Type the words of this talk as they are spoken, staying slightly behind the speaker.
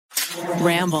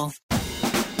Ramble.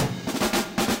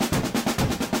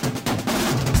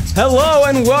 Hello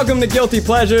and welcome to Guilty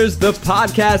Pleasures, the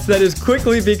podcast that is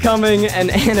quickly becoming an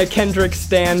Anna Kendrick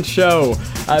stan show.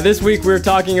 This week we're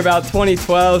talking about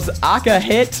 2012's Aka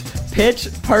hit, Pitch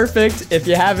Perfect. If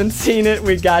you haven't seen it,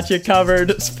 we got you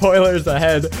covered. Spoilers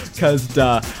ahead, because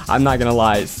I'm not gonna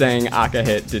lie, saying Aka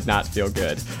hit did not feel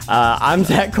good. I'm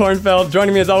Zach Kornfeld.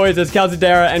 Joining me as always is Kelsey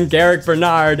Dara and Garrick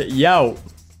Bernard. Yo.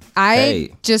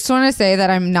 I just want to say that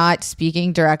I'm not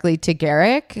speaking directly to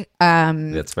Garrick.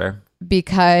 That's fair.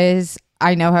 Because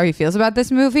I know how he feels about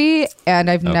this movie, and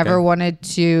I've never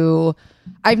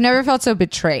felt so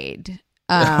betrayed.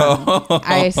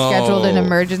 I scheduled an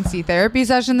emergency therapy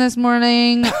session this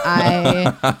morning.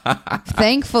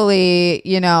 Thankfully,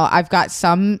 I've got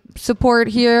some support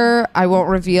here. I won't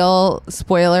reveal,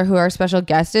 spoiler, who our special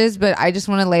guest is, but I just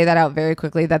want to lay that out very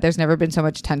quickly, that there's never been so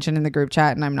much tension in the group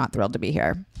chat, and I'm not thrilled to be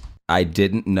here. I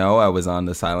didn't know I was on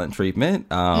the silent treatment,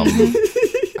 but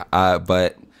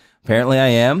apparently I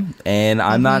am, and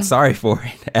I'm not sorry for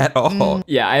it at all.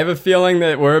 Yeah, I have a feeling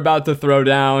that we're about to throw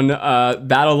down.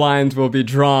 Battle lines will be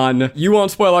drawn. You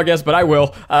won't spoil our guest, but I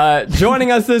will. Joining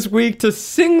us this week to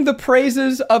sing the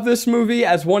praises of this movie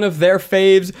as one of their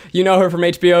faves. You know her from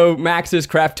HBO Max's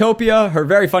Craftopia, her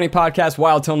very funny podcast,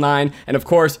 Wild Till 9, and of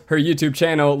course, her YouTube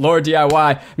channel,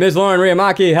 LaurDIY. Ms. Lauren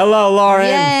Riamaki. Hello, Lauren.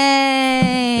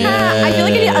 Yay! Yeah. I feel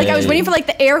like I was waiting for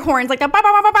the air horns, like the bow,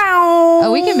 bow, bow, bow, bow.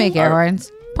 Oh, we can make air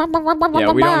horns. Yeah, we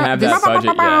don't have that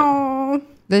budget yet.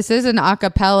 This is an a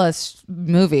cappella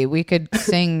movie. We could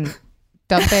sing.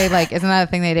 Don't they isn't that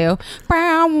a thing they do?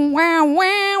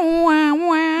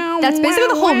 That's basically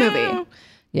the whole movie.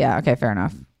 Yeah, okay, fair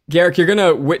enough. Garrick, you're going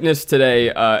to witness today,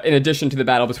 in addition to the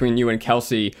battle between you and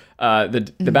Kelsey,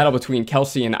 the battle between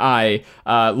Kelsey and I.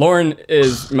 Lauren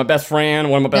is my best friend,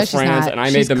 one of my best friends, and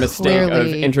I made the mistake of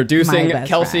introducing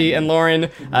Kelsey and Lauren.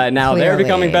 Now they're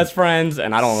becoming best friends,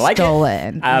 and I don't like it.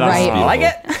 I don't like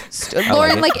it.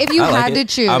 Lauren, if you had to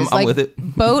choose, I'm with it.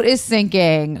 Boat is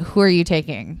sinking. Who are you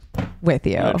taking with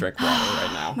you? I'm going to drink water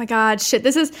right now. Oh my God, shit!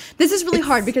 This is really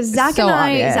hard because Zach so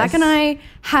and I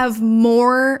have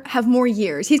more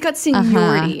years. He's got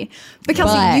seniority, but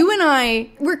Kelsey, you and I,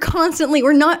 we're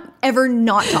not ever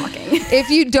not talking. If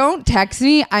you don't text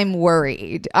me, I'm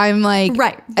worried. I'm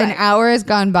right. An hour has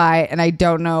gone by and I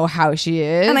don't know how she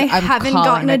is. And I haven't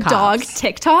gotten a dog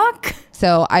TikTok.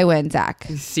 So I win, Zach.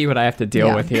 See what I have to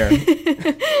deal with here.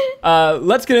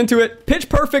 Let's get into it. Pitch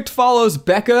Perfect follows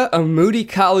Becca, a moody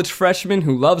college freshman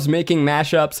who loves making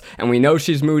mashups, and we know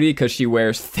she's moody because she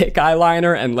wears thick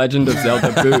eyeliner and Legend of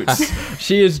Zelda boots.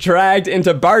 She is dragged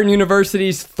into Barton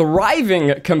University's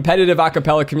thriving competitive a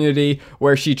cappella community,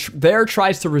 where she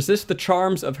tries to resist the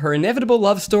charms of her inevitable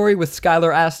love story with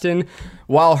Skylar Astin,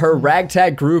 while her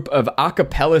ragtag group of a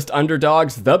cappellist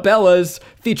underdogs, the Bellas,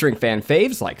 featuring fan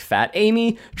faves like Fat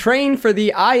Amy, train for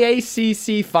the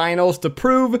IACC finals to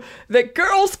prove that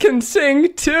girls can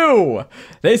sing too.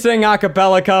 They sing a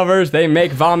cappella covers, they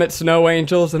make vomit snow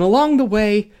angels, and along the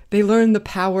way, they learn the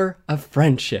power of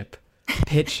friendship.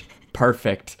 Pitch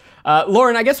Perfect.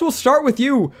 Lauren, I guess we'll start with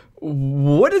you.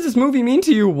 What does this movie mean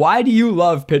to you? Why do you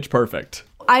love Pitch Perfect?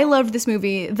 I loved this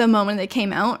movie the moment it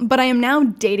came out, but I am now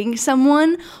dating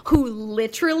someone who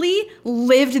literally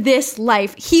lived this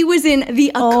life. He was in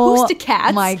the Acousticats.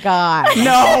 Oh my God.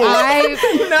 No. I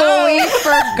fully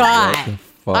forgot.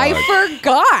 I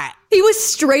forgot. He was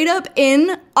straight up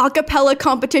in a cappella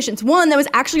competitions. One that was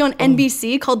actually on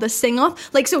NBC called The Sing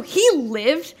Off. So he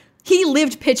lived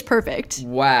Pitch Perfect.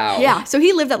 Wow. Yeah, so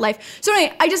he lived that life. So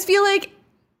anyway, I just feel like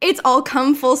it's all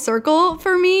come full circle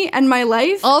for me and my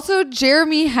life. Also,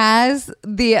 Jeremy has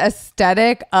the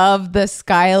aesthetic of the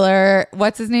Skylar,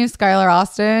 what's his name? Skylar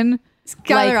Astin?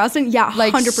 Skylar Astin, yeah,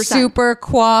 100%. Super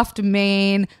coiffed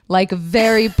mane,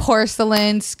 very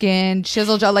porcelain skin,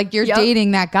 chiseled jaw. You're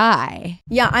dating that guy.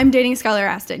 Yeah, I'm dating Skylar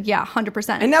Astin. Yeah,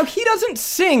 100%. And now he doesn't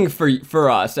sing for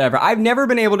us ever. I've never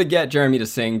been able to get Jeremy to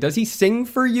sing. Does he sing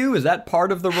for you? Is that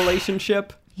part of the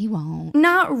relationship? He won't.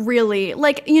 Not really.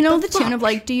 The tune of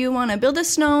do you want to build a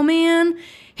snowman?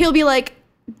 He'll be like,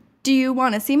 do you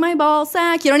want to see my ball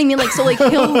sack? You know what I mean?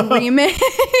 He'll remix.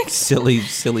 Silly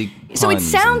So it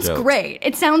sounds great.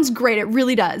 It sounds great. It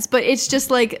really does. But it's just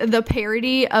the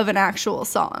parody of an actual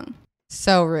song.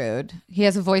 So rude. He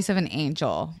has a voice of an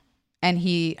angel and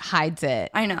he hides it.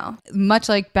 I know. Much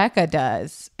like Becca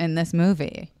does in this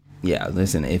movie. Yeah,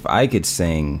 listen, if I could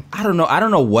sing, I don't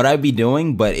know what I'd be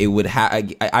doing, but it would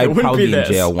I'd probably be in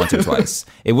jail once or twice.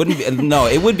 It wouldn't be, no,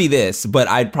 it would be this, but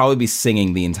I'd probably be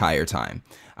singing the entire time.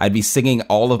 I'd be singing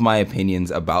all of my opinions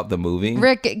about the movie.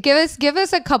 Rick, give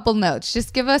us a couple notes.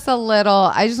 Just give us a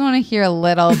little. I just want to hear a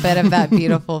little bit of that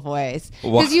beautiful voice.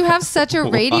 Because you have such a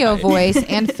radio voice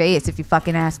and face, if you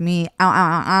fucking ask me. Ow, ow,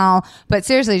 ow, ow. But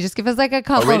seriously, just give us like a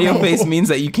couple. A radio face means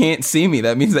that you can't see me.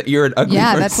 That means that you're an ugly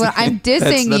person. That's what I'm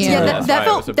dissing you. Yeah, that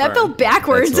felt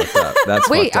backwards. That's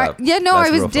Wait, fucked up. I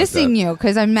was dissing you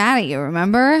because I'm mad at you,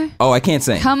 remember? Oh, I can't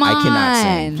sing. Come on. I cannot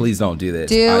sing. Please don't do this.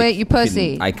 Do it, you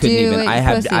pussy. I couldn't Do even. it,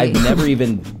 I've pussy. never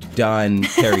even done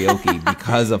karaoke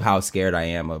because of how scared I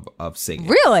am of singing.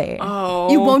 Really?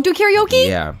 You won't do karaoke?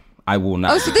 Yeah, I will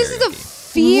not. Oh, so this is a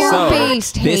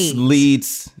fear-based hate. This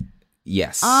leads.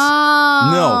 Yes.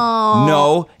 Oh.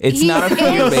 No, it's not a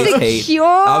fear-based hate.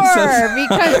 Insecure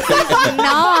because he's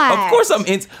not. Of course I'm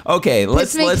in. Okay,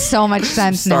 let's makes so much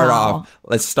sense start now. off.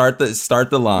 Let's start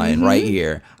the line right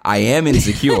here. I am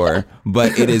insecure,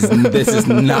 but this is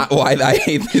not why I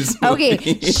hate this movie.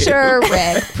 Okay, sure,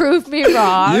 Rick. Prove me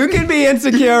wrong. You can be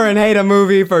insecure and hate a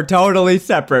movie for totally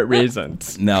separate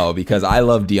reasons. No, because I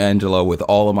love D'Angelo with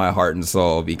all of my heart and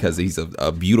soul because he's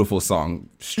a beautiful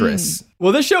songstress.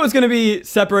 Well, this show is going to be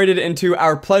separated into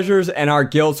our pleasures and our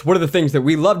guilts. What are the things that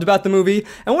we loved about the movie?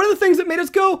 And what are the things that made us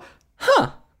go,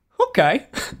 huh, okay,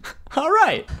 all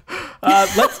right.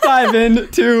 Let's dive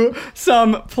into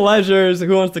some pleasures.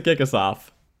 Who wants to kick us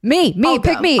off? Me,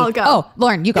 pick me. I'll go. Oh,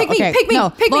 Lauren, you go. Pick me, okay. pick me,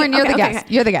 No, pick me. Lauren, you're Okay, the okay, guest.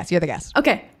 okay. You're the guest.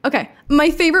 Okay. My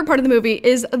favorite part of the movie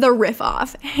is the riff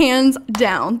off. Hands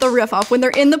down, the riff off. When they're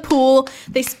in the pool,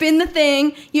 they spin the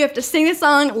thing. You have to sing the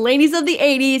song, Ladies of the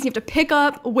 80s. You have to pick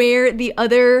up where the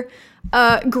other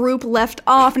group left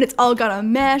off, and it's all got a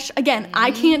mesh. Again,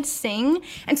 I can't sing,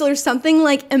 and so there's something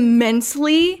like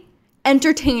immensely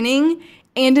entertaining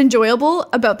and enjoyable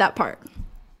about that part.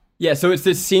 Yeah, so it's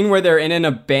this scene where they're in an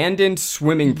abandoned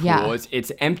swimming pool. Yeah.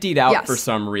 It's emptied out Yes. for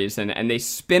some reason, and they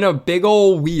spin a big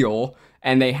old wheel,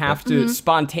 and they have to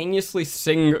spontaneously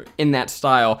sing in that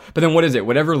style. But then what is it?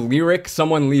 Whatever lyric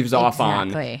someone leaves off on,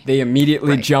 Exactly. they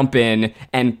immediately jump in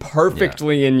and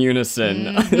perfectly in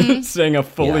unison sing a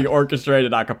fully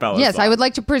orchestrated a cappella Yes, song. I would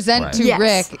like to present Right. to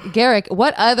Yes. Rick. Garrick,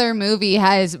 what other movie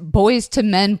has Boys to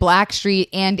Men, Blackstreet,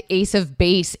 and Ace of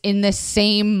Base in the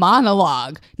same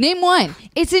monologue? Name one.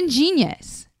 It's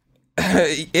ingenious.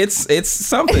 It's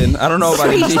something. I don't know about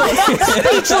it.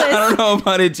 I don't know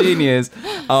about a genius.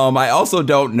 I also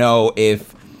don't know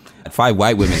if 5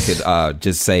 white women could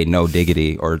just say no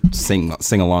diggity or sing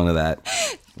along to that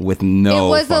with no. It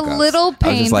was a fuck-ups. little I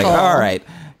was just like, painful. all right,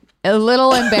 A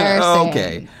little embarrassing.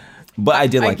 okay. But I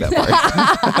did like that part.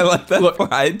 I like that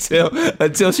part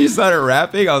until she started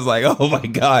rapping. I was like, oh my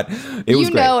God. It was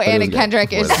You great, know but it was Anna great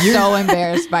Kendrick is before that. so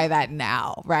embarrassed by that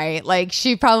now, right? Like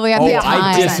she probably had Oh, the time.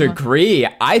 I disagree.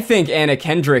 I think Anna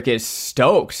Kendrick is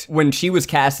stoked. When she was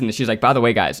casting this, she's like, by the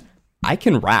way, guys, I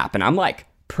can rap. And I'm like,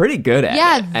 pretty good at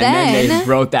Yeah, it. And then they then-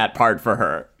 wrote that part for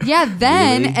her. Yeah,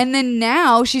 then Really? and then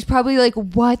now she's probably like,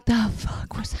 what the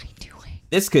fuck was I doing?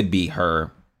 This could be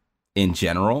her in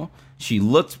general. She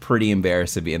looked pretty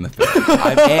embarrassed to be in the film.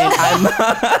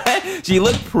 She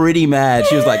looked pretty mad.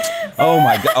 She was like, "Oh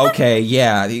my God, okay,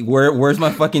 yeah. Where's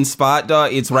my fucking spot,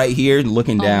 dog? It's right here,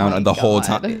 looking down my the whole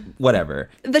God. time.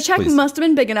 Whatever." The check Please. must have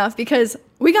been big enough because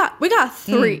we got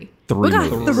 3. Three we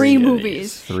got movies. 3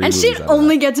 movies. Three And shit movies out of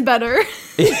only that. gets better.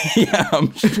 Yeah,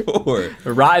 I'm sure.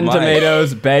 Rotten My-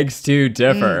 Tomatoes begs to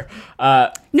differ.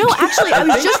 No, actually, I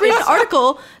was just reading an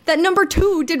article that number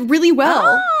 2 did really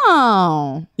well.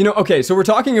 Oh. You know, okay, so we're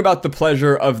talking about the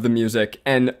pleasure of the music,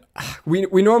 and we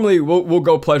normally we'll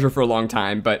go pleasure for a long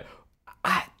time, but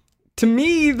to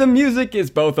me, the music is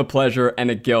both a pleasure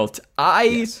and a guilt.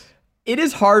 It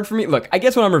is hard for me. Look, I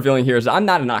guess what I'm revealing here is I'm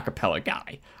not an acapella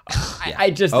guy.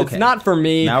 I just, it's Okay. not for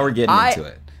me. Now we're getting into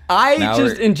it. Now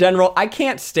In general, I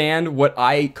can't stand what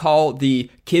I call the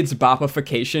kids'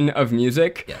 bopification of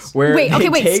music. Yes. Where Wait, they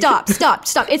okay, take- stop.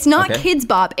 It's not Okay. Kids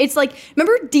Bop. It's like,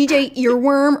 remember DJ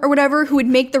Earworm or whatever who would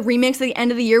make the remix at the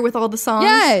end of the year with all the songs?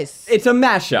 Yes. It's a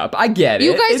mashup. I get it.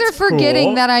 You guys It's are forgetting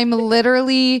cool. that I'm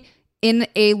literally in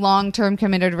a long-term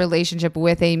committed relationship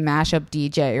with a mashup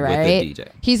DJ, right? DJ.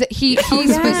 He yeah.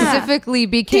 specifically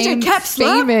became Caps Lock?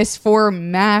 famous for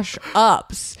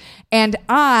mash-ups. And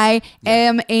I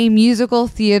am a musical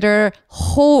theater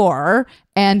whore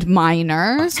and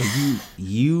minor. So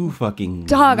you fucking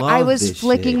Dog, love I was this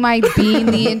flicking shit. my bean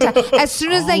the entire. As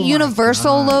soon as that Oh my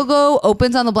Universal God. logo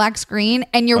opens on the black screen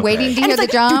and you're waiting to And hear it's the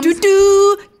like, drums. do,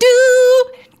 do,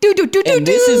 do, do, do, do, do, And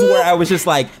this is where I was just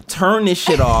like, turn this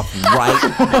shit off right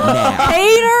now. 'Cause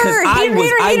Hater, I hater, was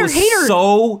hater, hater, hater.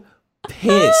 so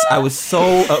pissed. I was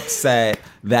so upset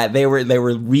that they were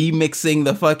remixing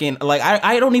the fucking like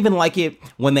I don't even like it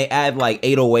when they add like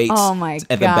 808s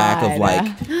at the back of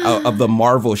like of the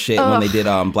Marvel shit when they did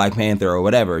Black Panther or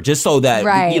whatever, just so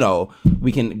that you know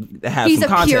we can have some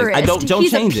context. Purist. Don't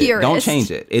change it. Don't change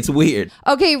it. It's weird.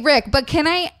 Okay, Rick, but can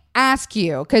I ask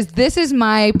you, because this is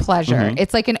my pleasure.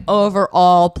 It's like an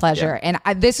overall pleasure, and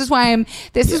this is why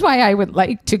I would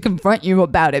like to confront you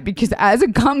about it, because as a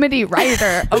comedy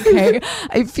writer, okay,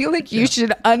 I feel like you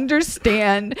should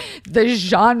understand the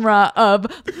genre of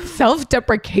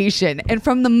self-deprecation. And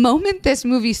from the moment this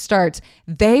movie starts,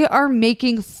 they are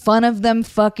making fun of them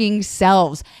fucking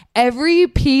selves. Every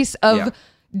piece of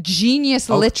genius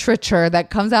literature that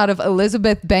comes out of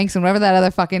Elizabeth Banks and whatever that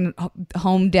other fucking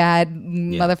home dad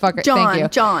motherfucker,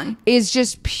 John is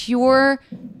just pure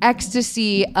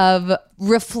ecstasy of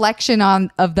reflection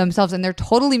of themselves. And they're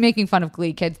totally making fun of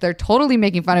Glee kids. They're totally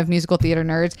making fun of musical theater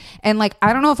nerds. And like,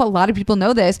 I don't know if a lot of people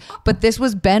know this, but this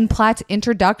was Ben Platt's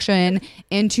introduction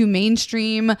into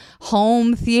mainstream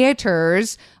home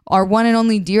theaters, our one and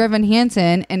only Dear Evan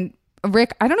Hansen. And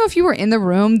Rick, I don't know if you were in the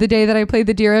room the day that I played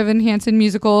the Dear Evan Hansen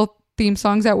musical theme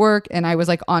songs at work and I was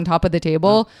like on top of the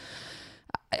table.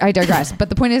 I digress. But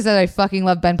the point is that I fucking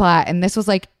love Ben Platt. And this was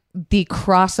like the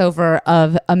crossover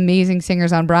of amazing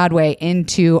singers on Broadway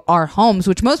into our homes,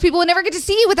 which most people would never get to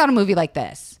see without a movie like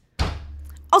this.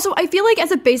 Also, I feel like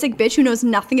as a basic bitch who knows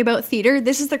nothing about theater,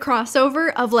 this is the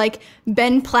crossover of like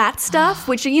Ben Platt stuff,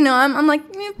 which, you know, I'm like,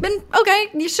 Ben,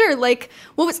 okay, sure. Like,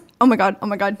 what was, oh my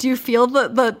God. Do you feel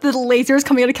the lasers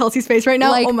coming out of Kelsey's face right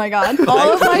now? Like, oh my God.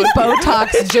 All of my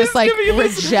Botox just like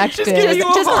rejected.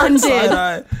 Just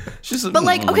undid. But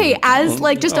like, okay, as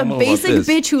like just a basic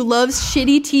bitch who loves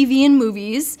shitty TV and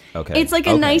movies, it's like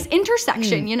a nice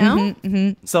intersection, you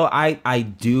know? So I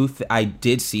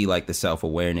did see like the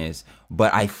self-awareness,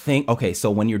 but I think, okay,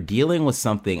 so when you're dealing with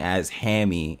something as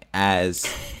hammy as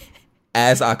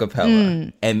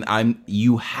acapella, and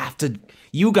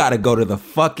you gotta go to the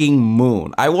fucking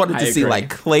moon. I wanted to see like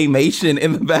claymation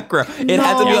in the background. It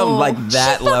had to be on like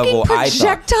that level.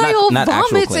 Projectile not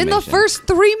vomits in the first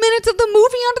 3 minutes of the movie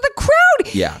onto the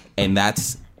crowd. Yeah, and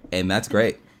that's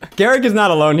great. Garrick is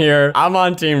not alone here. I'm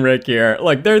on Team Rick here.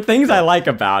 Look, there are things I like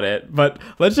about it, but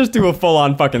let's just do a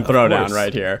full-on fucking throwdown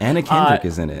right here. Anna Kendrick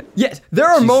is in it. Yes, there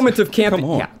are moments of camping.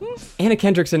 Yeah, Anna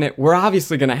Kendrick's in it. We're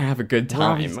obviously going to have a good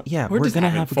time. We're going to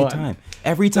have a good time.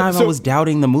 Every time I was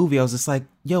doubting the movie, I was just like,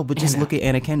 yo, but just look at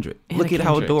Anna Kendrick. Look at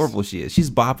how adorable she is. She's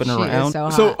bopping around.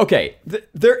 Is so okay,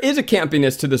 there is a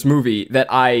campiness to this movie that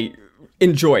I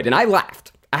enjoyed, and I laughed.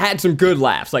 I had some good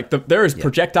laughs. Like there is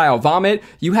projectile vomit.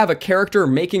 You have a character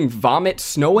making vomit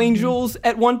snow angels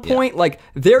at one point. Like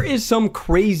there is some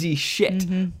crazy shit.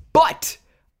 But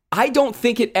I don't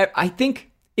think I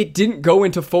think it didn't go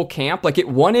into full camp. Like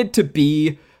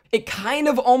it kind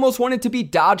of almost wanted to be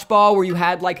Dodgeball, where you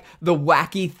had like the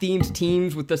wacky themed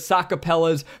teams with the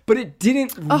sockapellas, but it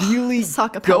didn't really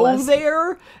go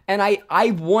there. And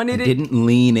I wanted it. Didn't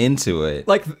lean into it.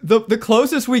 Like the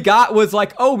closest we got was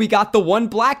like, oh, we got the one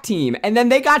black team, and then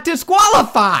they got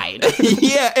disqualified.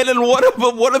 Yeah, and then one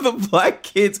of the black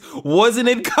kids wasn't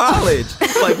in college.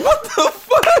 Like, what the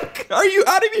fuck? Are you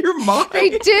out of your mind?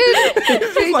 They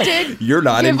did. You're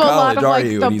not in college, are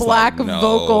you? The black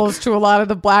vocals to a lot of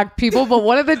the black people, but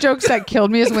one of the jokes that killed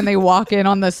me is when they walk in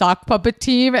on the sock puppet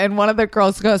team and one of the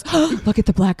girls goes, oh, look at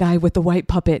the black guy with the white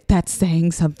puppet, that's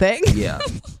saying something. Yeah.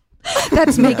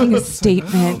 That's making a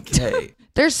statement. Okay.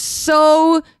 They're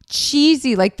so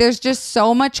cheesy. Like there's just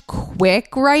so much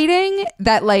quick writing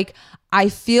that like I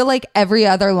feel like every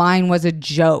other line was a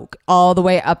joke all the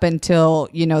way up until,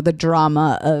 you know, the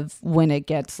drama of when it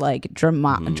gets like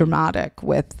dramatic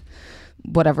with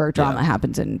whatever drama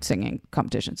happens in singing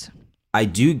competitions. I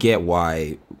do get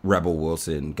why Rebel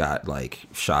Wilson got like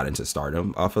shot into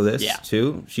stardom off of this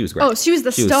too. She was great. Oh, she was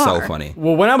the star. She was so funny.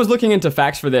 Well, when I was looking into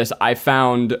facts for this, I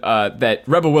found that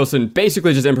Rebel Wilson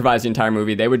basically just improvised the entire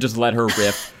movie. They would just let her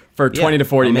riff for 20 to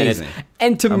 40 minutes.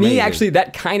 And to me, actually,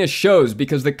 that kind of shows,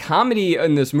 because the comedy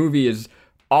in this movie is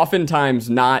oftentimes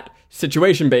not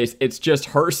situation based. It's just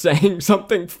her saying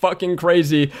something fucking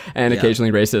crazy and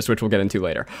occasionally racist, which we'll get into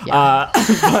later. But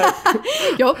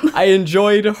I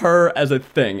enjoyed her as a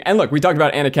thing. And look, we talked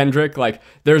about Anna Kendrick. Like,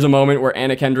 there's a moment where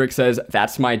Anna Kendrick says,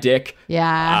 "That's my dick."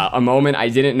 Yeah. A moment I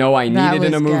didn't know I needed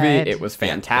in a movie. Good. It was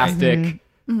fantastic.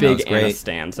 big Anna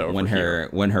stans over when here.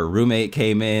 when her roommate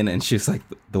came in and she was like,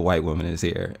 the white woman is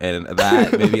here, and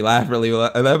that made me laugh really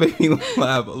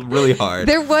hard.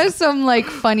 There was some like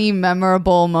funny,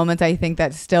 memorable moments I think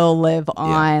that still live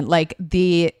on. Like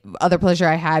the other pleasure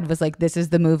I had was like, this is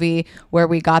the movie where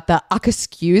we got the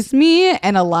excuse me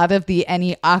and a lot of the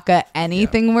any aka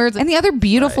anything words. And the other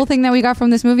beautiful thing that we got from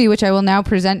this movie, which I will now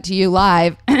present to you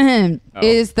live,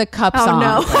 is the cup song.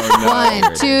 No.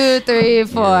 1, 2, 3,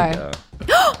 4.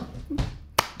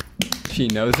 She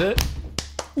knows it.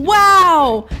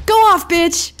 Wow! Go off,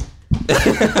 bitch!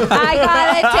 I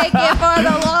gotta take it for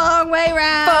the long way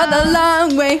round. For the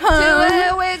long way home.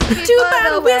 To a whiskey To for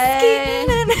a the way.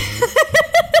 whiskey.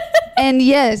 And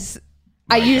yes,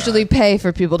 I usually pay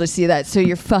for people to see that, so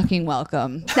you're fucking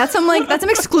welcome. That's some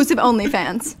exclusive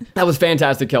OnlyFans. That was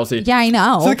fantastic, Kelsey. Yeah, I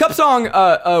know. So the cup song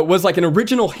was like an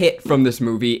original hit from this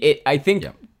movie. It, I think,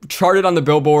 charted on the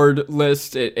Billboard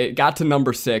list. It got to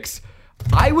number 6.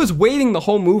 I was waiting the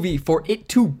whole movie for it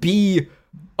to be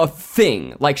a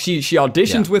thing. Like she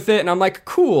auditions with it, and I'm like,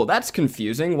 cool, that's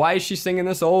confusing. Why is she singing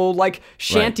this old like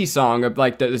shanty song of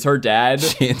like that is her dad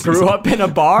grew up in a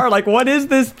bar? Like, what is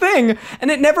this thing?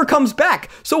 And it never comes back.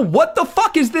 So what the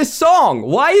fuck is this song?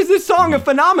 Why is this song a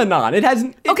phenomenon? It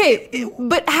hasn't.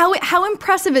 But how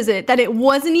impressive is it that it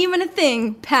wasn't even a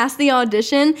thing past the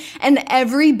audition, and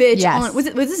every bitch on was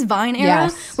this Vine era?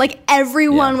 Yes. Like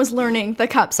everyone was learning the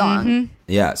cup song. Mm-hmm.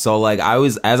 Yeah, so like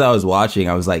as I was watching,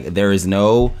 I was like, there is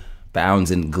no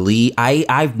bounds in Glee.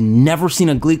 I've never seen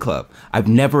a Glee club. I've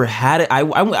never had it. I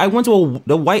went to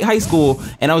a white high school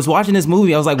and I was watching this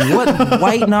movie. I was like, what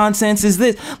white nonsense is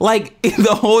this? Like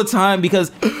the whole time,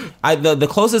 because the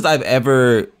closest I've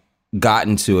ever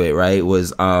gotten to it, right,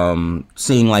 was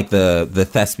seeing like the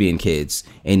thespian kids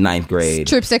in 9th grade.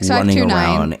 Troop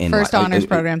 6529, first honors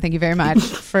program. Thank you very much.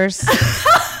 First.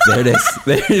 There it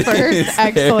is. First,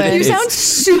 excellent. You sound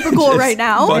super cool right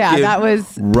now. Yeah, that was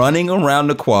running around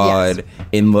the quad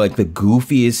in like the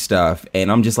goofiest stuff,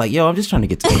 and I'm just like, yo, I'm just trying to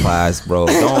get to class, bro.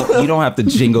 You don't have to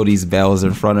jingle these bells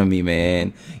in front of me,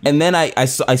 man. And then I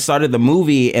started the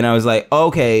movie, and I was like,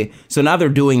 okay, so now they're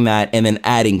doing that, and then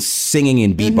adding singing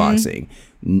and beatboxing.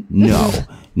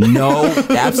 No,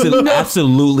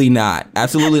 absolutely not.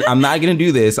 Absolutely, I'm not gonna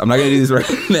do this. I'm not gonna do this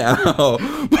right now.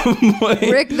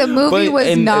 Rick, the movie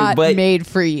was not made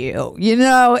for you, you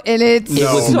know, and it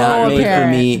was so not made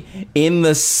apparent. for me in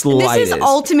the slightest. This is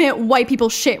ultimate white people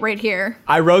shit right here.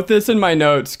 I wrote this in my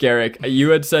notes, Garrick. You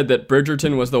had said that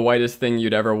Bridgerton was the whitest thing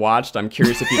you'd ever watched. I'm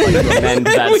curious if you'd like to amend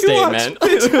that statement.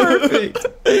 It's perfect.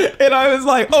 And I was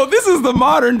like, oh, this is the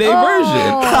modern day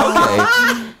version.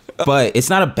 Okay. But it's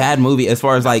not a bad movie as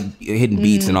far as like hidden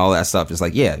beats and all that stuff. It's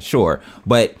like, yeah, sure.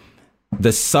 But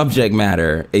the subject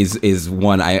matter is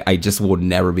one I just will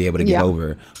never be able to get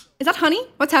over. Is that honey?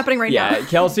 What's happening right now? Yeah,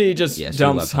 Kelsey just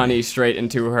dumps honey straight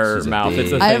into her mouth. It's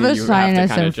a thing I have a you sinus have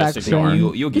to kind of just infection.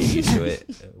 ignore. You'll get used to it.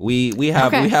 We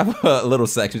have a little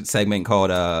segment called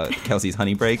Kelsey's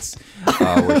Honey Breaks,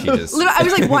 where she just. I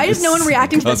was like, why is no one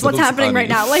reacting to this? What's happening right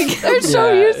now? Like They're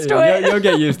so used to it. You'll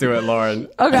get used to it, Lauren.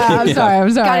 Okay, I'm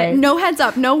sorry. Got it. No heads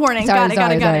up. No warning. Got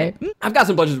it. I've got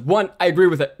some pleasures. One, I agree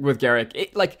with Garrick.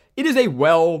 It is a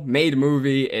well-made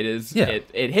movie. It is. Yeah.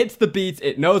 It hits the beats.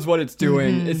 It knows what it's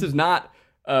doing. This is not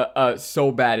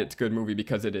so bad it's a good movie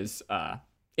because it is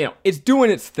it's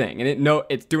doing its thing, and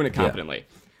it's doing it confidently.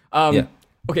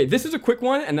 Okay, this is a quick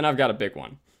one, and then I've got a big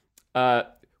one.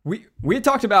 We had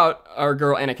talked about our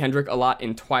girl Anna Kendrick a lot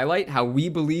in Twilight, how we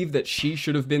believe that she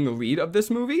should have been the lead of this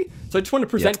movie. So I just want to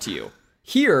present to you.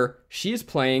 Here, she is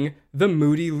playing the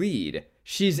moody lead.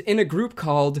 She's in a group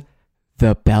called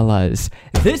The Bellas.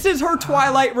 This is her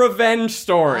Twilight revenge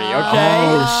story, okay?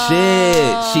 Oh,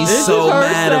 shit. She's This so is her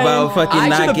mad saying, about fucking I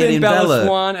not getting Bella Bella.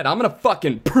 Swan, and I'm gonna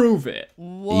fucking prove it.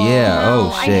 Yeah,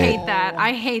 oh, I shit. hate that.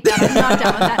 I'm not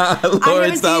down with that. I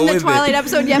Lauren's haven't not seen the with it. Twilight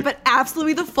episode yet, but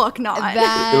absolutely the fuck not.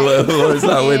 Lauren's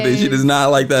not with it. She does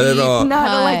not like that at all. No, I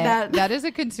don't like that. That is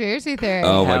a conspiracy theory.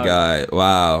 Oh, my God.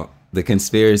 Wow. The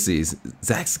conspiracies.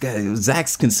 Zach's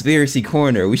conspiracy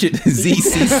corner. We should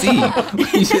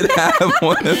ZCC. We should have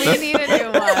one of We those. need a new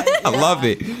one. I love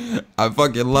it. I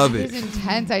fucking love It it. was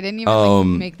intense. I didn't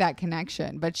even make that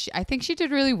connection, but I think she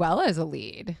did really well as a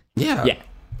lead. Yeah. Yeah.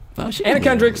 Anna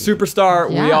Kendrick, superstar.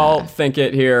 We Yeah. all think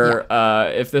it here.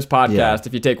 If this podcast,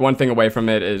 if you take one thing away from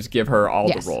it, is give her all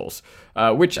the roles,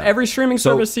 which every streaming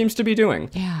service seems to be doing.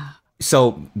 Yeah.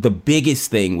 So the biggest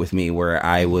thing with me where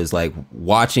I was like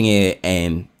watching it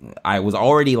and I was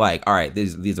already like, all right,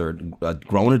 these are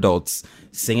grown adults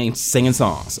singing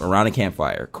songs around a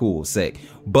campfire. Cool, sick.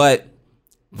 But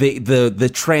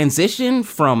the transition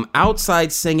from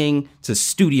outside singing to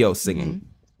studio singing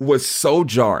was so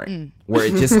jarring where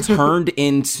it just turned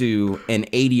into an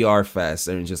ADR fest,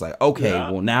 and it's just like, okay,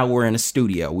 well, now we're in a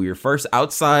studio. We were first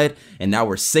outside and now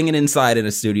we're singing inside in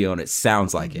a studio, and it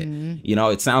sounds like it. You know,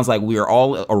 it sounds like we are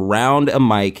all around a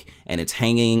mic and it's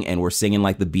hanging and we're singing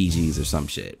like the Bee Gees or some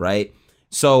shit, right?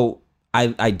 So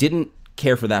I didn't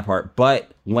care for that part,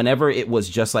 but whenever it was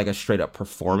just like a straight up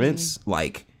performance,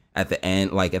 like at the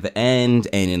end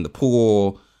and in the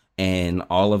pool and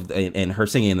and her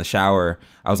singing in the shower,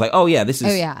 I was like, oh yeah, this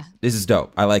is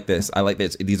dope. I like this.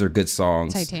 These are good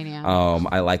songs. Titanium.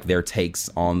 I like their takes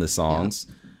on the songs.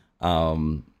 I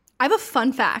have a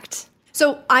fun fact.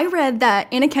 So I read that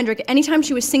Anna Kendrick, anytime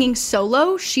she was singing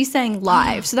solo, she sang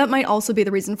live. So that might also be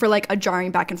the reason for like a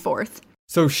jarring back and forth.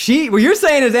 So what you're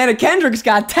saying is Anna Kendrick's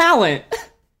got talent.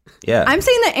 Yeah. I'm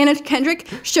saying that Anna Kendrick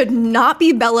should not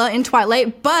be Bella in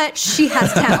Twilight, but she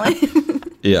has talent.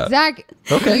 Yeah. Zach,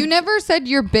 Okay. you never said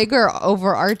your bigger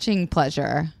overarching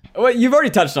pleasure. Well, you've already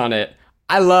touched on it.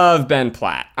 I love Ben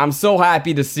Platt. I'm so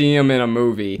happy to see him in a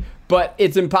movie. But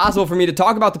it's impossible for me to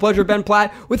talk about the pleasure of Ben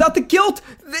Platt without the guilt.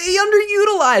 They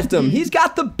underutilized him. He's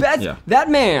got the best. Yeah. That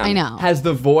man I know. has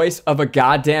the voice of a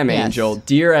goddamn angel.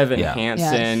 Dear Evan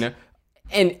Hansen. Yes.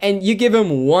 And you give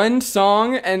him one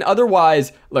song, and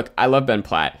otherwise, look, I love Ben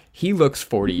Platt. He looks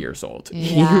 40 years old.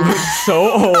 He looks so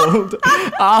old.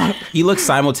 He looks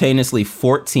simultaneously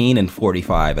 14 and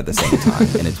 45 at the same time,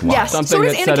 and it's wild. Yes. Something So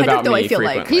is that's Anna said Kendrick, about though, me I feel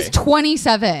like. frequently. He's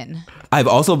 27. I've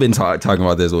also been talking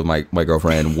about this with my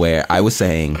girlfriend, where I was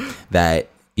saying that,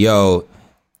 yo,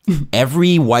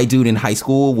 every white dude in high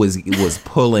school was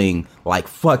pulling like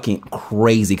fucking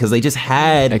crazy because they just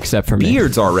had Except for me.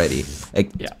 beards already.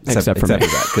 Except for me.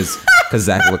 that, because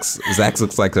Zach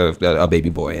looks like a baby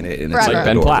boy in it, and it's Forever. like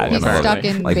Ben adorable Platt. and He's all stuck that.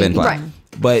 in like Ben baby Platt. brain.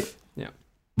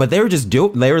 But they were just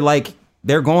dope. They were like,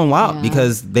 they're going wild Yeah.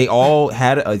 because they all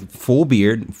had a full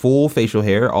beard, full facial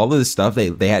hair, all of this stuff.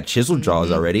 They had chiseled jaws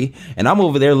already, and I'm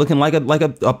over there looking like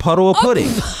a puddle of pudding.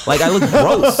 Like I look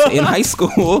gross in high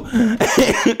school,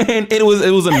 and it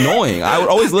was annoying. I would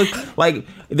always look like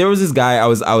there was this guy I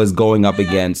was going up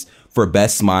against for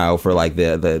best smile for like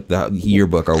the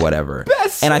yearbook or whatever,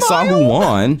 and I saw who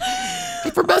won.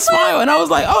 For best smile, and I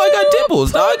was like, "Oh, I got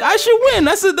dimples, dog. I should win.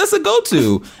 That's a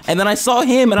go-to." And then I saw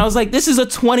him, and I was like, "This is a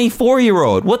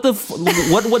 24-year-old. What the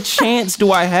what chance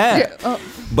do I have?"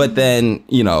 But then,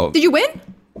 you know, Did you win?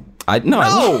 I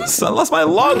lost my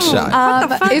long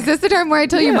shot. Is this the time where I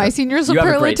tell you my senior You have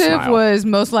a great superlative smile. was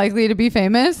most likely to be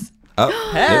famous?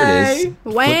 Oh, there it is. Flip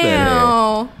that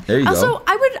Wow. hair. There you also, go.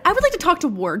 I would like to talk to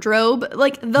wardrobe.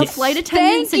 Like the flight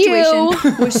attendant Thank you.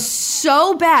 situation was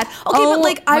so bad. Okay, Oh but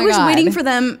like I my was God. waiting for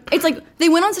them. It's like they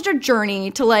went on such a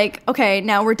journey to like, okay,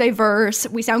 now we're diverse.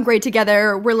 We sound great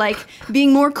together. We're like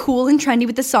being more cool and trendy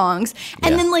with the songs.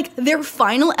 And Yeah. then like their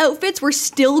final outfits were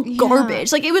still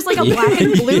garbage. Like it was like a black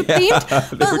and blue themed,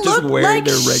 They but were just looked wearing like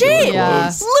their regular shit. Yeah.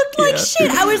 clothes. Looked like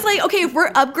shit. I was like, okay, if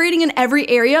we're upgrading in every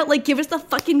area, like give us the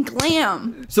fucking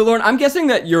glam. So, Lauren, I'm guessing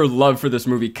that your love for this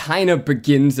movie kind of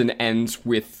begins and ends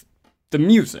with the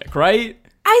music, right?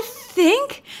 I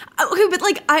think okay, but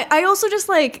like I also just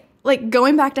like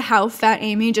going back to how Fat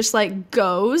Amy just like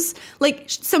goes, like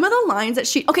some of the lines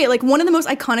that like one of the most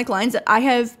iconic lines that I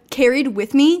have carried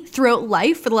with me throughout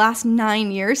life for the last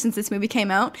 9 years since this movie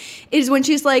came out is when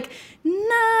she's like,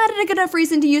 not a good enough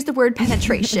reason to use the word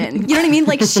penetration. You know what I mean?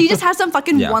 Like she just has some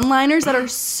fucking Yeah. one-liners that are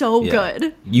so Yeah.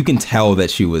 good. You can tell that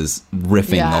she was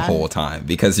riffing Yeah. the whole time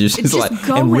because you're just just like and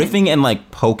going. riffing and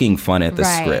like poking fun at the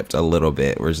Right. script a little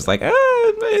bit. We're just like,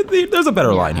 there's a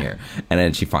better line here, and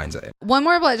then she finds it. One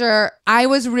more pleasure. I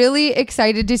was really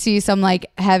excited to see some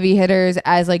like heavy hitters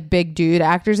as like big dude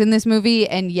actors in this movie,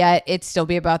 and yet it still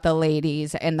be about the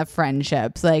ladies and the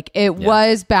friendships. Like it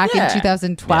was back in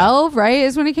 2012, right?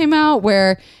 Is when it came out,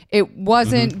 where it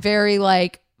wasn't very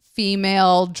like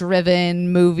female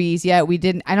driven movies yet. We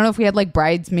didn't, I don't know if we had like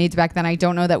Bridesmaids back then. I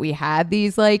don't know that we had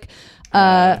these like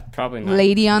Probably not.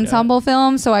 lady ensemble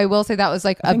films. So I will say that was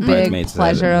like a think big Bridesmaids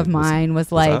pleasure of was- mine was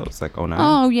It like, was like 09.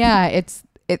 oh yeah, it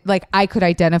like I could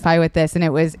identify with this, and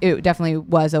it definitely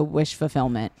was a wish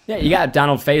fulfillment. Yeah, you got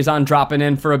Donald Faison dropping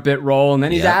in for a bit role, and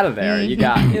then he's Yeah. out of there. You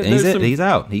got And there's some- he's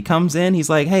out. He comes in. He's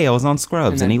like, "Hey, I was on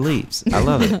Scrubs," and he leaves. I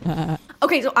love it.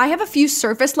 Okay, so I have a few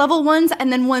surface level ones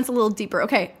and then one's a little deeper.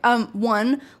 Okay,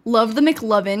 one, love the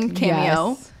McLovin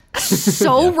cameo.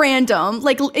 So random.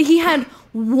 Like he had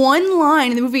one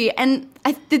line in the movie, and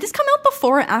did this come out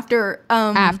before or after?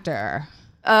 After.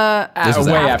 This was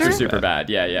way after. after Superbad.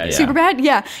 Yeah. Superbad,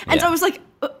 yeah. And so Yeah. I was like,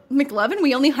 McLovin,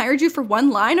 we only hired you for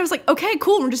one line. I was like, okay,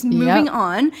 cool. We're just moving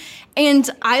on. And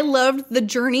I loved the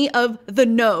journey of the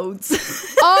nodes.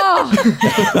 Oh,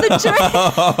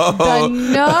 the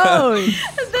nose.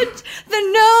 The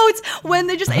notes when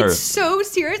they just, it's so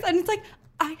serious and it's like,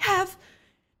 I have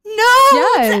notes.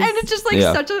 Yes. And it's just like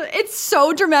it's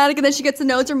so dramatic. And then she gets the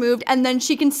notes removed and then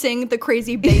she can sing the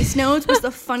crazy bass notes, was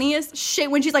the funniest shit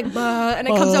when she's like, bah, and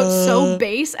it comes out so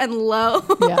bass and low.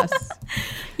 Yes.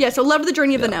 Yeah, so loved the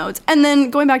journey of the notes. And then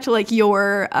going back to like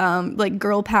your like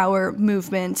girl power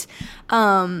movement,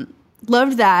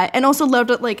 loved that. And also loved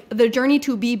that like the journey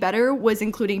to be better was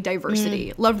including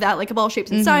diversity. Loved that, like of all shapes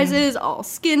and sizes, all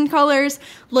skin colors.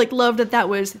 Like loved that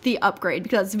was the upgrade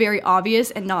because it's very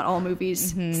obvious and not all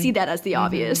movies see that as the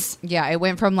obvious. Yeah, it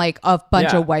went from like a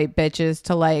bunch of white bitches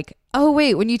to like, oh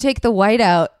wait, when you take the white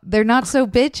out, they're not so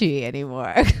bitchy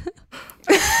anymore.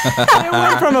 It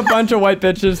went from a bunch of white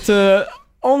bitches to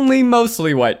only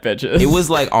mostly white bitches. It was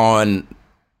like on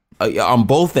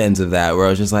both ends of that, where I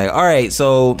was just like, all right,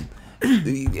 so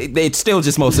it's still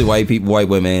just mostly white people, white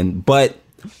women, but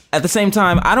at the same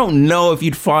time, I don't know if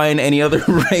you'd find any other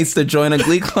race to join a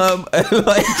glee club.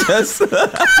 Like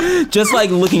just like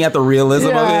looking at the realism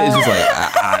of it, it's just like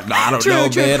I don't know,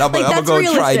 man. I'm gonna go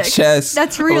try chess.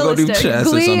 That's realistic. Go do chess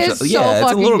Glee or is something. so Yeah, it's a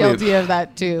fucking little guilty bit. of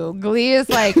that too. Glee is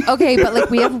like, okay, but like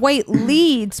we have white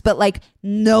leads, but like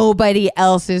nobody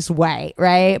else is white,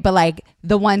 right? But like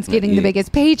the ones getting the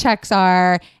biggest paychecks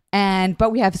are,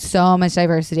 but we have so much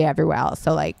diversity everywhere else.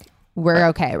 So like we're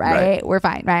okay, right? We're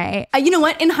fine, right? You know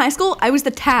what? In high school, I was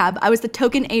the tab. I was the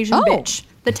token Asian bitch.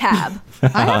 The tab.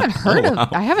 I haven't heard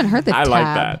the I tab. like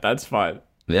that. That's fun.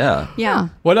 Yeah. Yeah.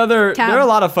 What other? Tab. There are a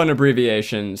lot of fun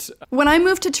abbreviations. When I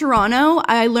moved to Toronto,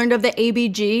 I learned of the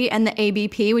ABG and the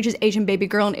ABP, which is Asian Baby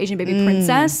Girl and Asian Baby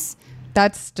Princess.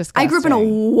 That's disgusting. I grew up in a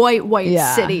white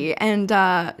Yeah. city, and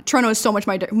Toronto is so much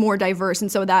more diverse,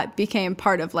 and so that became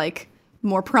part of like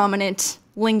more prominent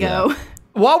lingo. Yeah.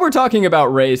 While we're talking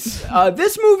about race,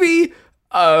 this movie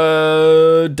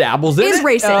dabbles in Is it.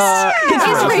 racist.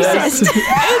 Is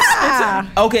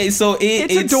racist. Okay, so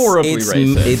It's adorably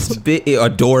racist. It's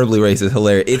adorably racist,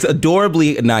 hilarious. It's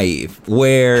adorably naive,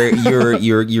 where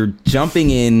you're jumping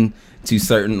in to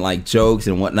certain like jokes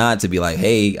and whatnot to be like,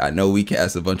 hey, I know we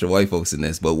cast a bunch of white folks in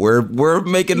this, but we're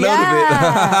making note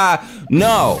of it.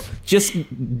 No, just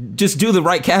do the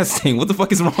right casting. What the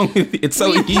fuck is wrong with it? It's so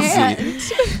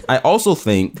easy. I also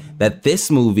think that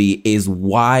this movie is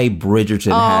why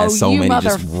Bridgerton has so many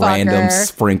just random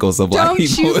sprinkles of black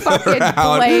people you fucking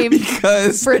around, blame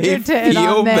because Bridgerton they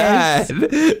feel on this. bad.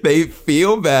 They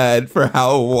feel bad for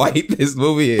how white this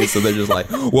movie is, so they're just like,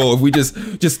 well, if we just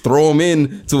throw them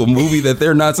in to a movie that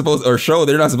they're not supposed, or show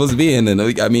they're not supposed to be in, then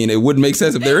I mean, it wouldn't make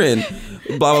sense if they're in.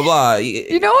 Blah blah blah.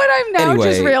 You know what I'm now Anyway,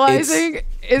 just realizing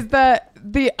is that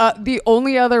the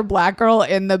only other black girl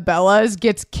in the Bellas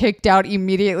gets kicked out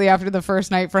immediately after the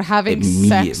first night for having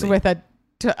sex with a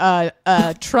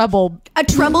treble. A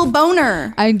treble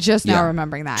boner. I'm just now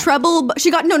remembering that. Treble.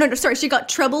 She got She got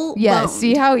treble. Yeah, boned.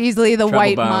 see how easily the Treble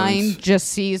white bones. mind just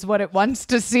sees what it wants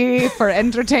to see for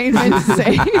entertainment's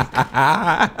sake.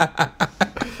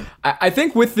 I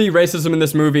think with the racism in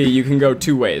this movie, you can go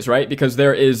two ways, right? Because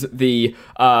there is the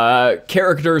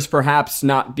characters perhaps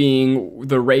not being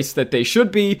the race that they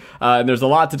should be. And there's a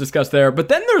lot to discuss there. But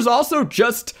then there's also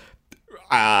just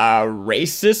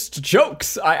racist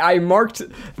jokes. I marked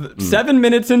 7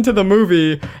 minutes into the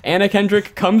movie, Anna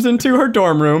Kendrick comes into her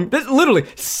dorm room. This literally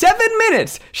 7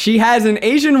 minutes. She has an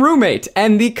Asian roommate.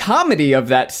 And the comedy of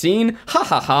that scene,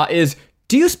 is,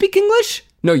 do you speak English?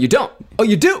 No, you don't. Oh,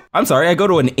 you do. I'm sorry, I go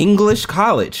to an English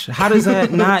college. How does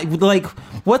that not, like,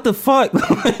 what the fuck?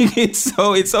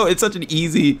 It's such an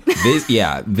easy,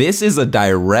 this is a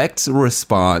direct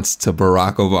response to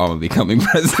Barack Obama becoming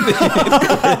president.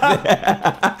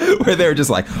 Where they're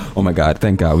just like, oh my God,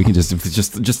 thank God, we can just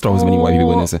throw as many white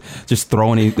people in this. Just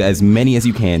throw in as many as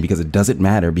you can, because it doesn't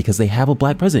matter, because they have a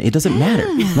black president. It doesn't matter.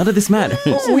 None of this matters.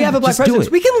 We have a black Just do president.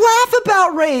 it. We can laugh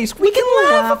about race. We can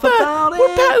laugh about it.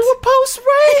 We're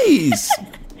post-race.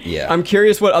 Yeah. I'm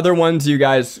curious what other ones you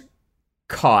guys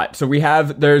caught. So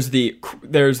there's the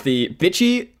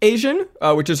bitchy Asian,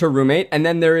 which is her roommate, and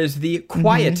then there is the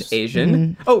quiet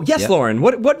Asian. Oh yes, Lauren.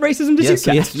 What racism did you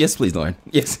catch? Yes, please, Lauren.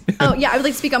 Yes. Oh yeah, I would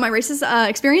like to speak on my racist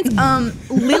experience.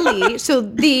 Lily, so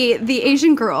the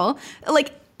Asian girl,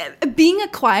 like being a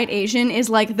quiet Asian is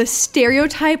like the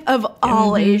stereotype of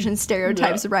all Asian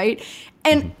stereotypes, right?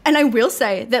 And I will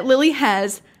say that Lily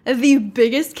has the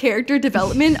biggest character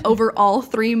development over all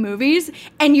 3 movies,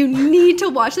 and you need to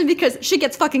watch them because she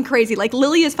gets fucking crazy. Like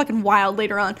Lily is fucking wild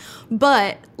later on,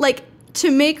 but like to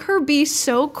make her be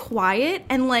so quiet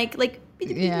and like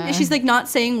she's like not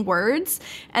saying words,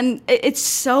 and it's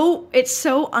so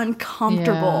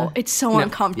uncomfortable. It's so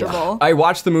uncomfortable. I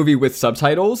watched the movie with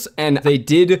subtitles, and they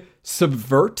did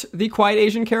subvert the quiet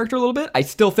Asian character a little bit. I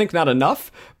still think not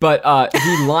enough, but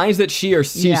the lines that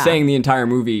she's saying the entire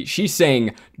movie, she's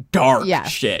saying dark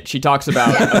shit. She talks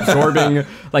about absorbing,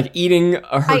 like eating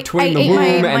her twin in the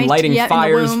womb and lighting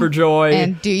fires for joy.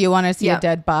 And do you want to see a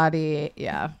dead body?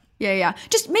 Yeah. Yeah.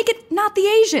 Just make it not the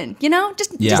Asian, you know?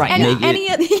 Just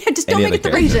don't make it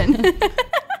the Asian.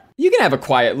 You can have a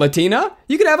quiet Latina.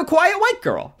 You can have a quiet white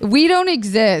girl. We don't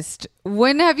exist.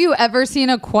 When have you ever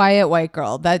seen a quiet white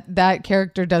girl? That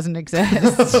character doesn't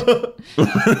exist.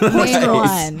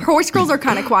 Horse girls are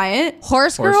kind of quiet.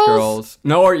 Horse girls?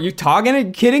 No, are you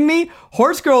kidding me?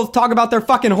 Horse girls talk about their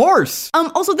fucking horse.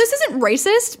 Also, this isn't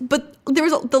racist, but there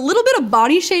was the little bit of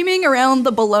body shaming around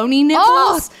the baloney nipples.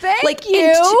 Oh, thank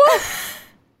you.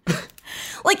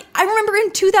 Like, I remember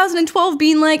in 2012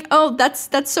 being like, oh, that's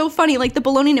so funny, like the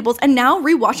baloney nipples. And now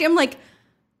rewatching, I'm like,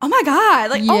 oh my God,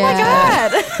 like, oh my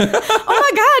God. Oh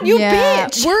my God, you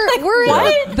bitch.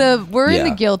 We're in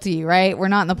the guilty, right? We're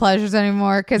not in the pleasures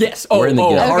anymore. Yes, we're in the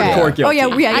guilty. Hardcore guilty. Oh yeah,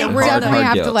 we're definitely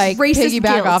have to like racist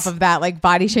piggyback guilt. off of that like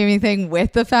body shaming thing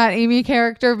with the Fat Amy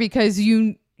character because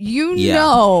you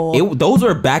know. Those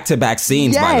are back-to-back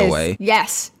scenes, by the way.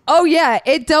 Yes. Oh yeah,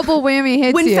 it double whammy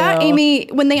hits when you. Fat Amy,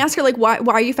 when they ask her like, why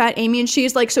are you Fat Amy? And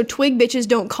she's like, so twig bitches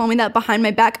don't call me that behind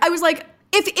my back. I was like,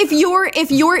 if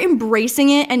you're embracing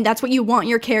it and that's what you want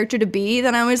your character to be,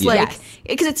 then I was like,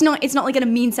 because it's not like in a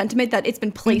mean sentiment that it's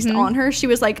been placed on her. She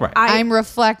was like, I'm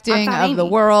reflecting of the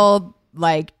world.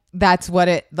 Like that's what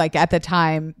it like at the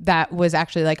time. That was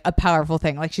actually like a powerful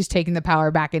thing. Like she's taking the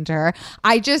power back into her.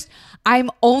 I'm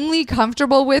only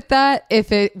comfortable with that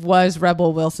if it was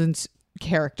Rebel Wilson's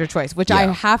character choice, which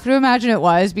I have to imagine it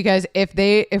was, because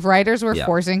if writers were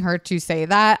forcing her to say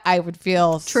that, I would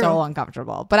feel so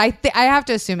uncomfortable. But I have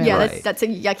to assume it was that's a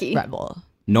yucky Rebel.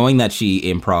 Knowing that she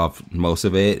improv most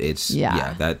of it,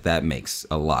 that makes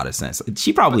a lot of sense.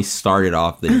 She probably started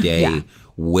off the day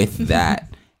with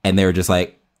that, and they were just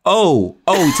like, Oh,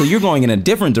 so you're going in a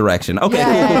different direction. Okay,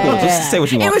 cool. Just say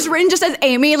what you want. It was written just as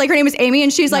Amy, like her name is Amy,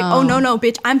 and she's like, oh, no,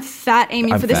 bitch, I'm Fat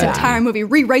Amy for this entire movie.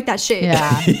 Rewrite that shit.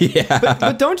 Yeah.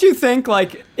 But don't you think,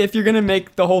 like, if you're going to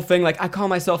make the whole thing, like, I call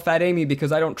myself Fat Amy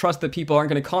because I don't trust that people aren't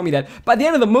going to call me that. By the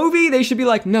end of the movie, they should be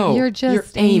like, no, you're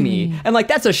Amy. And, like,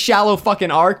 that's a shallow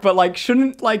fucking arc, but, like,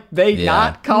 shouldn't, like, they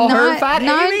not call her Fat Amy?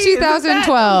 Not in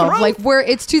 2012. Like,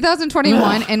 it's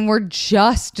 2021, and we're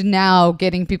just now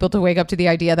getting people to wake up to the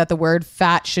idea that the word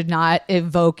fat should not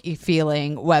evoke a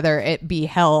feeling, whether it be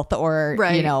health or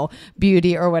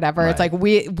beauty or whatever. It's like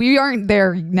we aren't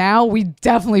there now. We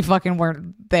definitely fucking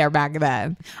weren't there back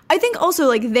then. I think also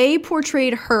like they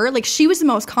portrayed her like she was the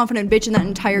most confident bitch in that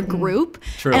entire group.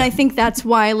 True. And I think that's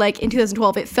why like in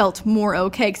 2012 it felt more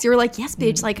okay because you were like, yes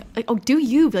bitch, like oh do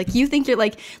you like you think you're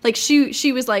like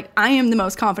she was like, I am the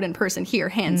most confident person here,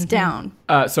 hands down.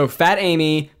 So Fat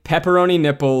Amy, pepperoni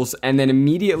nipples, and then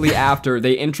immediately after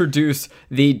they introduce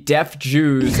the deaf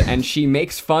Jews, and she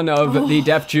makes fun of the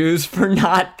deaf Jews for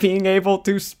not being able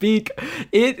to speak.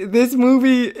 This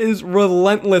movie is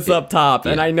relentless up top,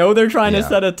 and I know they're trying to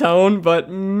set a tone, but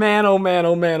man, oh man,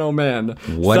 oh man, oh man.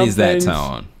 What is that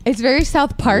tone? It's very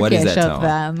South Parkish of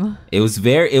them. It was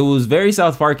very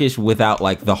South Parkish without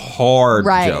like the hard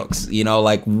jokes,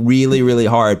 like really, really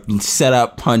hard set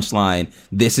up punchline.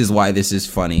 This is why this is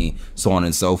funny, so on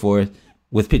and so forth.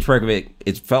 With Pitch Perfect,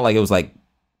 it felt like it was like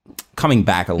coming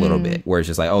back a little bit, where it's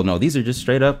just like, oh no, these are just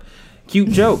straight up cute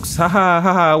jokes. Ha ha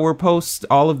ha ha. We're post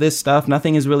all of this stuff.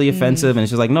 Nothing is really offensive, and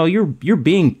it's just like, no, you're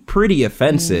being pretty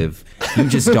offensive. You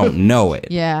just don't know it.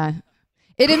 Yeah.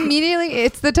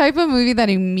 It's the type of movie that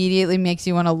immediately makes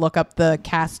you want to look up the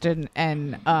cast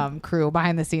and crew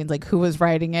behind the scenes, like who was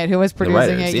writing it, who was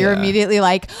producing it. You're immediately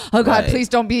like, oh God, please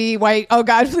don't be white. Oh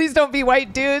God, please don't be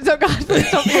white dudes. Oh God, please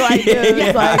don't be white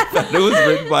dudes. Like, it was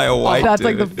written by a white dude.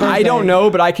 Like the first I don't know,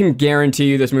 but I can guarantee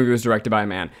you this movie was directed by a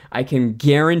man. I can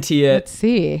guarantee it. Let's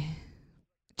see.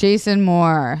 Jason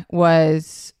Moore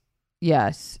was,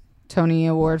 Tony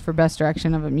Award for Best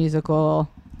Direction of a Musical.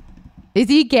 Is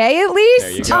he gay at least?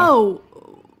 There you go.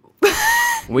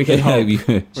 We can hope.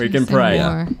 We can pray.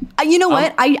 You know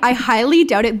what? I highly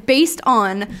doubt it based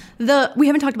on we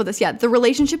haven't talked about this yet, the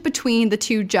relationship between the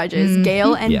two judges,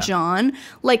 Gail and John.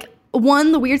 Like,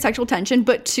 one, the weird sexual tension,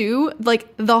 but two, like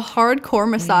the hardcore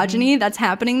misogyny that's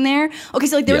happening there. Okay,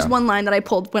 so like there was one line that I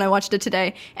pulled when I watched it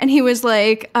today, and he was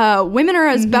like, women are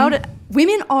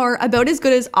about as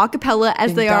good as a cappella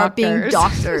as they are being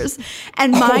doctors.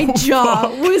 And my jaw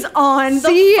was on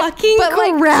the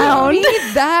fucking ground.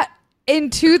 That in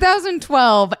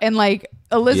 2012, and like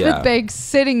Elizabeth Banks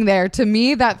sitting there, to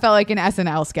me, that felt like an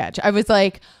SNL sketch. I was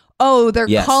like, oh, they're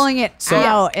calling it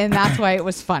out, and that's why it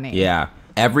was funny. Yeah.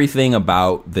 Everything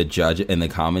about the judge and the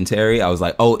commentary, I was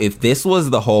like, oh, if this was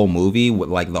the whole movie, with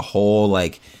like the whole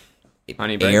like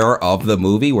air of the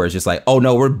movie, where it's just like, oh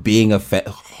no, we're being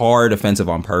hard offensive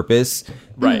on purpose,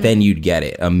 right? Then you'd get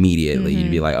it immediately.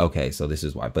 You'd be like, okay, so this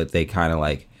is why. But they kind of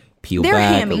like peel back.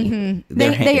 Hammy.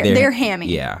 They're hammy.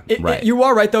 Yeah, you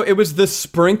are right though. It was the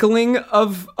sprinkling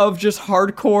of just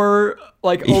hardcore,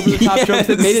 like over the top jokes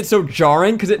that made it so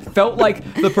jarring, because it felt like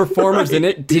the performers in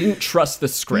it didn't trust the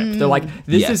script. They're like,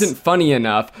 this isn't funny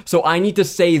enough, so I need to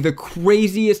say the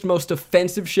craziest, most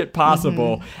offensive shit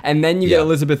possible. And then you get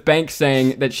Elizabeth Banks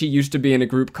saying that she used to be in a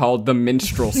group called the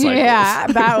Minstrel Cycles. Yeah,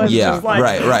 that was just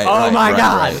like, oh my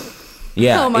God.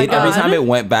 Yeah, oh my God. Every time it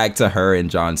went back to her and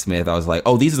John Smith, I was like,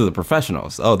 oh, these are the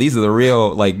professionals. Oh, these are the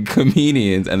real like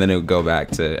comedians. And then it would go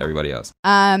back to everybody else.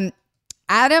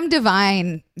 Adam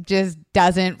Devine just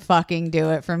doesn't fucking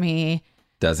do it for me.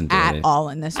 Doesn't do at it all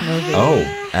in this movie.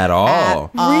 Oh, at all.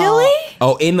 Really?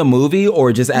 Oh, in the movie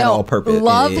or just at all purpose?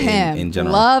 Love him. In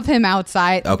general. Love him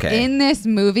outside. Okay. In this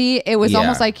movie, it was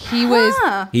almost like he was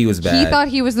bad. He thought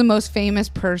he was the most famous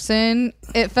person,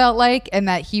 it felt like, and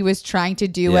that he was trying to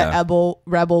do what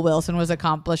Rebel Wilson was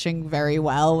accomplishing very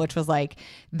well, which was like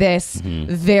this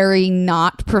very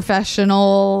not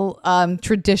professional,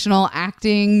 traditional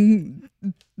acting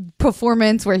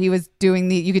performance where he was doing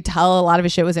you could tell a lot of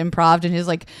his shit was improv, and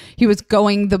he was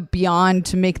going the beyond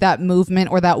to make that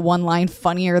movement or that one line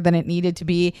funnier than it needed to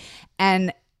be,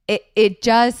 and it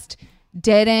just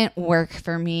didn't work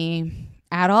for me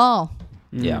at all.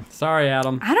 Yeah. Sorry,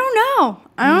 Adam. I don't know.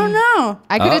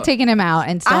 I could have taken him out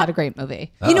and still had a great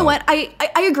movie. You know what? I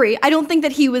agree. I don't think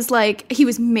that he was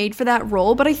made for that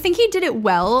role, but I think he did it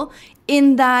well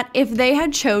in that if they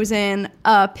had chosen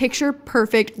a picture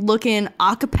perfect looking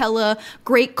a cappella,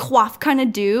 great coif kind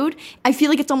of dude, I feel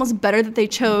like it's almost better that they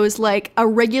chose like a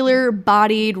regular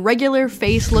bodied, regular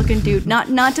face looking dude. Not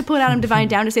to put Adam Devine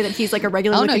down to say that he's like a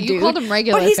regular looking dude. Oh no, you called him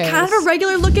regular but he's face. kind of a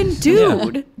regular looking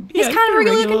dude. Yeah. He's kind of a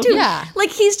regular looking dude. Yeah. Like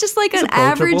he's just like an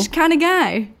average kind of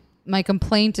guy. My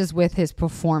complaint is with his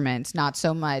performance, not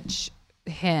so much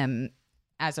him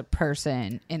as a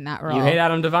person in that role. You hate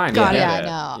Adam Devine. Got it.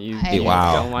 Yeah, no.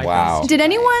 Wow. Did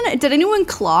anyone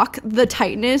clock the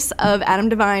tightness of Adam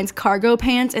Devine's cargo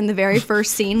pants in the very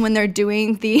first scene when they're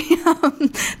doing the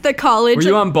college? Were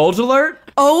you on Bulge Alert?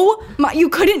 Oh my! You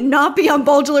couldn't not be on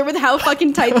Bulge Alert with how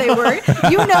fucking tight they were.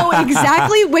 You know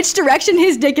exactly which direction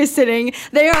his dick is sitting.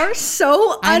 They are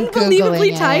so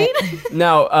unbelievably tight.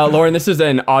 Now, Lauren, this is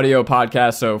an audio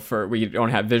podcast, so we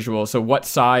don't have visuals. So what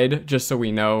side? Just so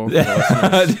we know.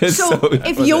 So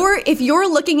if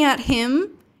you're looking at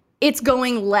him, it's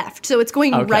going left. So it's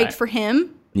going right for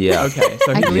him. Yeah. Okay.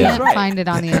 So I can't find it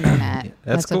on the internet.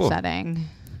 That's cool. Upsetting.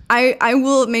 I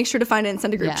will make sure to find it and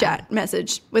send a group chat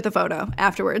message with a photo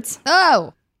afterwards.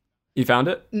 Oh. You found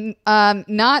it?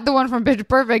 Not the one from Pitch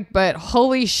Perfect, but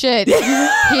holy shit, he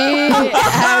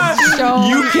has shown.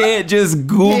 You can't just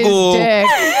Google dick.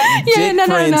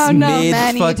 Prince mid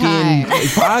Many fucking times.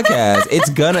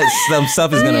 podcast. Some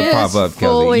stuff is gonna pop up,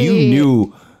 Kelsey. You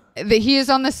knew that he is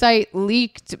on the site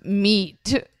Leaked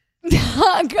Meat.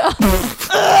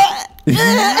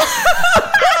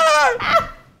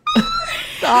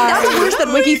 That's worse than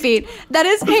WikiFeet. That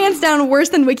is hands down worse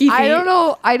than WikiFeet. I don't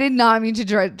know. I did not mean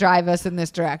to drive us in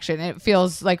this direction. It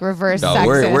feels like reverse sexist.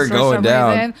 We're for going some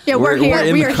Yeah, down. reason. we're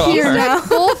here. We are here now.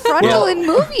 Full frontal in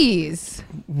movies.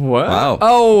 What? Wow.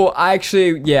 Oh,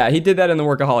 actually, yeah, he did that in the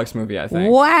Workaholics movie, I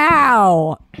think.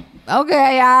 Wow.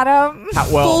 Okay, Adam.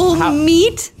 Full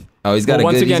meat. Oh, he's got a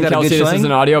once good. again, He's got Kelsey, a good this is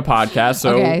an audio podcast,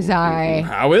 so Okay, sorry.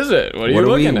 how is it? What are you What are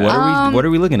we? looking at? What are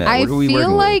we looking at? I What are we feel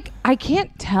working like I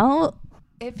can't tell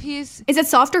if he's Is it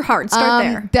soft or hard? Start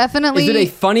there. definitely. Is it a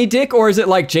funny dick, or is it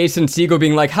like Jason Segel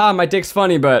being like, "Ha, my dick's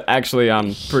funny, but actually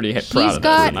I'm pretty proud of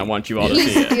this, and I want you all to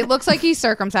see it." It looks like he's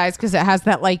circumcised because it has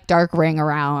that like dark ring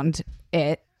around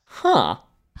it. Huh?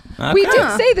 Okay. We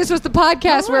did say this was the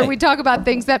podcast where we talk about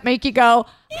things that make you go,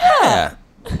 Yeah.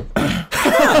 Adam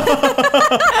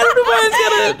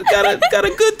Devine's got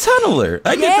a good tunneler.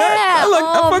 I get that.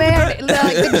 I fuck with that.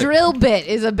 Like the drill bit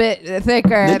is a bit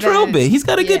thicker. The drill bit. He's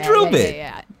got a good drill bit.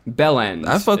 Yeah. Bell end.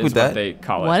 I fuck is with what that. they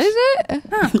call it. What is it?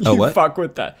 Oh, You what? fuck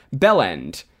with that. Bell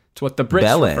end. It's what the Brits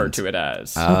Bell refer end. to it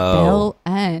as. Bell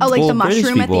end. Oh, like the British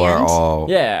mushroom at the people are end. all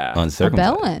Yeah. a uncircumcised.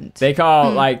 bell end. They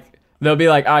call they'll be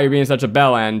like, "Oh, you're being such a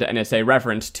bell end," and it's a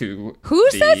reference to Who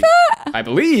says that? I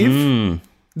believe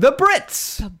the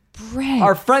Brits. Bread.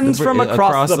 Our friends from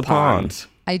across the pond.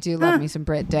 I do love me some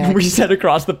Brit dick. We said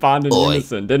across the pond in Oi.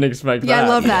 unison. Didn't expect that. Yeah, I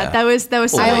love that. That was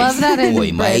so I nice. love that in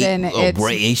Oi, mate. Britain. It's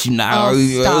British now.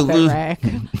 stop it,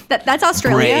 Rick. That's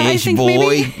Australia, I British think, boy.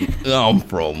 maybe. I'm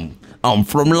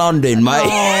from London,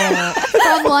 mate.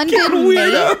 From London,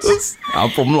 mate. I'm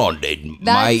from London,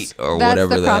 That's, mate, or that's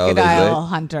whatever the the hell they crocodile say.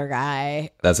 hunter guy.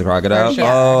 That's a crocodile? For sure.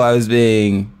 Oh, I was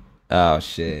being... Oh,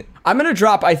 shit. I'm going to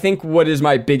drop, I think, what is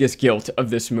my biggest guilt of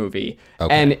this movie.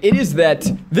 Okay. And it is that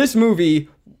this movie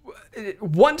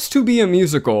wants to be a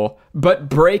musical, but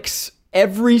breaks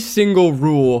every single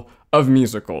rule of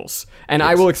musicals. And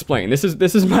I will explain. This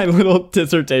is my little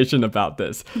dissertation about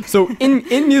this. So in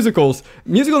musicals,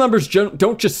 musical numbers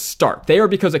don't just start. They are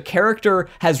because a character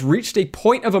has reached a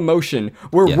point of emotion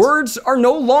where words are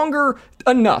no longer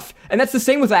enough. And that's the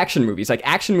same with action movies. Like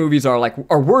action movies are like,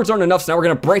 our words aren't enough, so now we're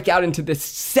going to break out into this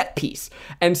set piece.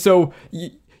 And so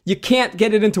you can't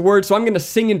get it into words, so I'm going to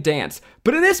sing and dance.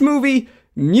 But in this movie,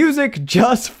 music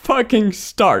just fucking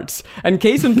starts. And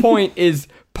case in point is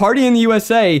Party in the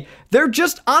USA. They're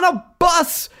just on a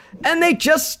bus and they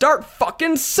just start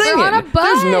fucking singing. They're on a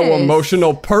bus. There's no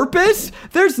emotional purpose.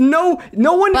 There's no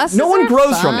one Buses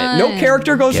grows are from it. No fun.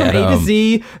 character goes Get from A to 'em.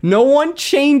 Z. No one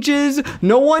changes.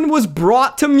 No one was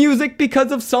brought to music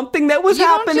because of something that was You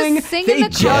don't happening. just sing They in the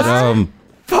just car.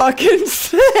 fucking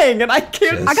sing, and I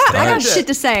can't. I got stand shit it.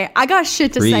 to say. I got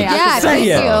shit to Read. say. Yeah, after Say thank it.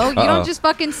 you. You Uh-oh. don't just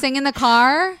fucking sing in the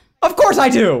car. Of course I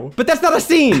do, but that's not a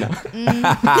scene.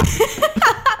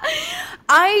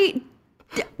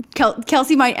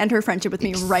 Kelsey might end her friendship with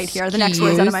me right here. The next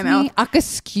words out of my mouth.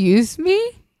 Excuse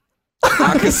me?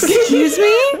 Excuse me?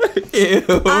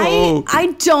 Ew.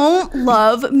 I don't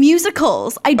love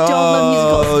musicals. I don't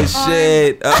love musicals. Oh,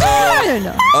 shit. What?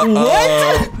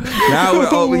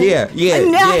 Now we're, yeah.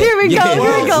 Now here we go.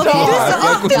 Here we go.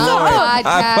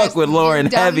 I fuck with Lauren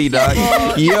heavy, dog.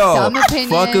 Yo,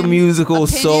 fuck a musical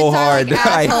so hard.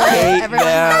 I hate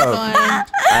them.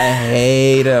 I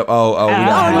hate them. Oh, we Oh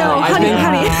got no, I honey.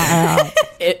 think-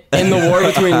 In the war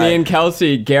between me and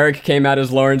Kelsey, Garrick came out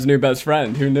as Lauren's new best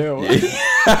friend. Who knew?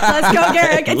 Let's go,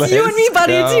 Garrick. It's you and me,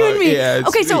 buddy. It's you and me. Yeah, it's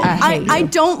Okay, so me. I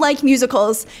don't like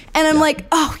musicals, and I'm like,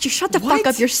 oh, you shut the fuck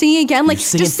up. You're singing again. Like,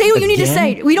 singing just say what you need to again?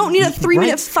 say. We don't need a 3-minute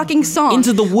Right. fucking song.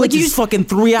 Into the Woods Like, you is just- fucking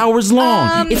 3 hours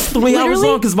long. It's 3 hours literally,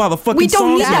 long because of all the fucking we don't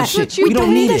songs need and that shit. We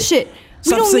don't need that shit. We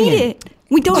Stop don't singing. need it.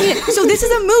 We don't need it. So this is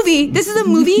a movie. This is a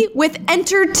movie with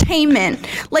entertainment.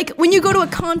 Like when you go to a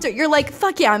concert, you're like,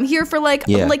 fuck yeah, I'm here for like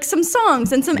some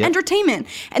songs and some entertainment.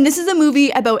 And this is a movie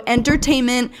about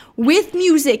entertainment with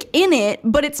music in it,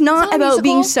 but it's not a about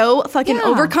being musical. so fucking Yeah.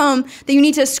 overcome that you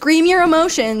need to scream your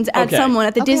emotions at Okay. someone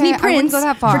at the Okay, Disney I wouldn't Prince go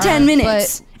that for far, 10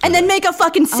 minutes. And then make a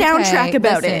fucking soundtrack Okay,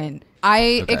 about listen, it.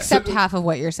 I accept half of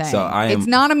what you're saying. So I am- it's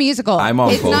not a musical. I'm on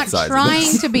it's both not sides of trying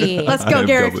this. to be. Let's I go, am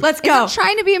Garrick. double- Let's It's go. not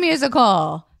trying to be a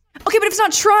musical. Okay, but if it's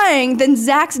not trying, then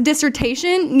Zach's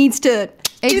dissertation needs to.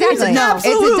 Exactly. No. It's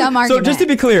a dumb So argument. just to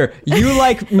be clear, you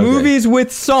like movies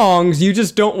with songs. You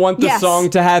just don't want the Yes. song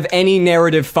to have any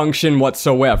narrative function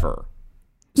whatsoever.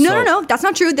 No, that's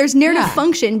not true. There's narrative Yeah.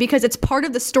 function because it's part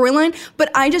of the storyline, but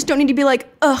I just don't need to be like,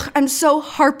 ugh, I'm so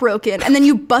heartbroken. And then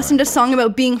you bust into a song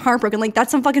about being heartbroken. Like,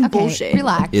 that's some fucking Okay, bullshit.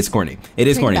 Relax. It's corny. It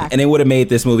is Bring it corny. back. And it would have made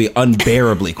this movie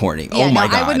unbearably corny. Yeah, oh my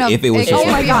no, I would God. know. If it was it just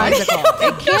can't like, be a musical. It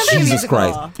can't be a Jesus musical.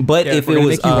 Christ. But if it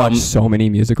was so many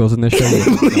musicals in this show, you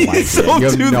don't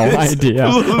have do no this. idea.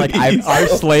 Like Please. our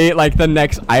slate, like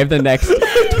I have the next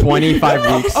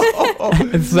 25 weeks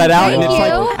set out, and it's Thank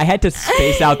like you. I had to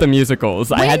space out the musicals.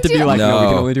 I had to be do- like, no, we No.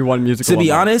 can only do one musical. To be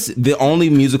a month. honest, the only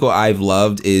musical I've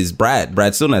loved is Brad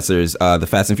Stillnetzer's the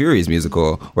Fast and Furious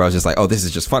musical, where I was just like, oh, this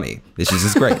is just funny. This is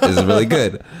just great. This is really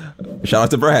good. Shout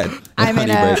out to Brad. I'm in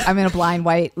Honey Brad. a blind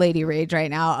white lady rage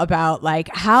right now about like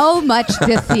how much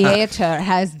the theater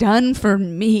has done for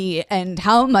me and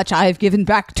how much I've given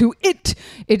back to it.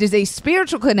 It is a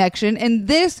spiritual connection, and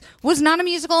this was not a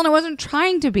musical, and it wasn't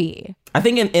trying to be. I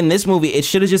think in this movie, it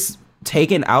should have just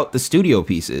taken out the studio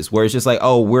pieces where it's just like,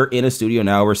 oh, we're in a studio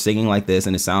now, we're singing like this,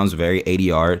 and it sounds very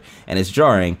 80-yard, and it's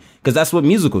jarring, because that's what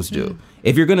musicals do.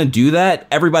 If you're gonna do that,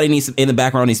 everybody needs to, in the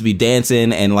background needs to be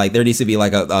dancing, and like there needs to be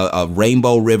like a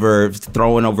rainbow river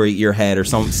throwing over your head or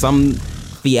some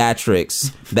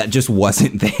theatrics that just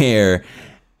wasn't there.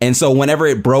 And so whenever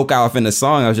it broke off in the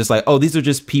song, I was just like, oh, these are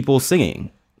just people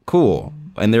singing. Cool.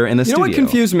 And they're in the You know studio. what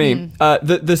confused me?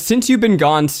 The Since You've Been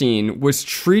Gone scene was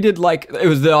treated like it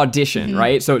was the audition,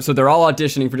 right? So they're all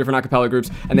auditioning for different a cappella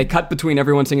groups, and they cut between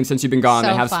everyone singing Since You've Been Gone. So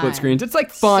They have fun. split screens. It's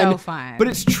like fun, So fun. but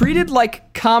it's treated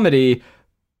like comedy.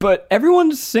 But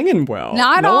everyone's singing well.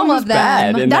 Not no all one was of them.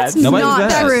 bad in That's that Nobody's not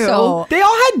bad. true. So They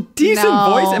all had decent No,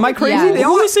 voice. Am I crazy? yeah. They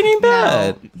Who all was singing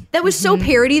bad? That was so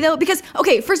parody though, because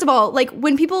okay, first of all, like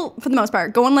when people, for the most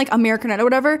part, go on like American Idol or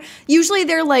whatever, usually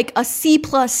they're like a C+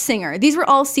 singer. These were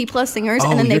all C+ singers,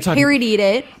 and then they parodied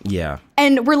it. Yeah.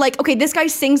 And we're like, okay, this guy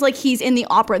sings like he's in the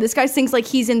opera. This guy sings like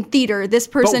he's in theater. This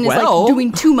person is like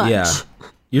doing too much. Yeah.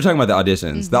 You're talking about the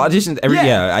auditions. The auditions,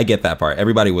 I get that part.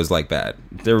 Everybody was like bad.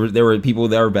 There were people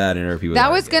that were bad, and there were people that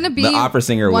was going to be the opera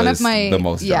singer one was of my, the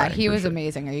most. Yeah, he was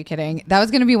amazing. Are you kidding? That was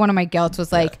going to be one of my guilts.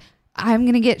 Was like, I'm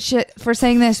going to get shit for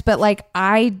saying this, but like,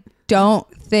 I don't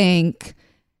think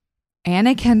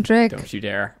Anna Kendrick, don't you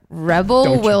dare,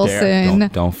 Rebel Wilson,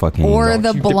 don't fucking, or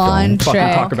the blonde chick,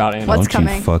 talk about Anna. What's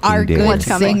coming? Are good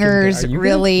singers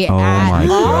really? Oh my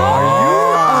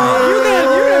god! You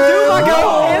gonna do like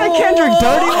Anna Kendrick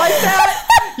dirty like that?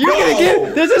 You're gonna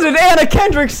get this is an Anna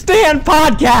Kendrick Stan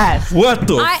podcast. What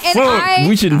the fuck?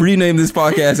 We should rename this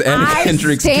podcast Anna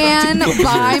Kendrick Stand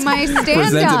by my stand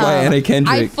presented up. by Anna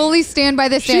Kendrick. I fully stand by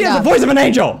the stand She has up. the voice of an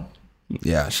angel.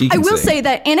 Yeah, she I can will sing. say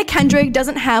that Anna Kendrick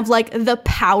doesn't have like the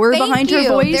power behind her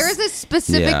voice. There is a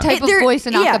specific Yeah. type of voice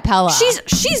in acapella.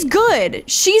 She's good.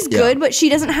 She's good, but she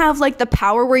doesn't have like the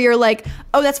power where you're like,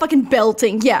 oh, that's fucking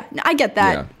belting. Yeah, I get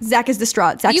that. Yeah. Zach is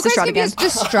distraught. Zach's You guys distraught can be again. as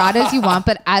distraught as you want,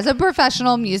 but as a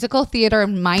professional musical theater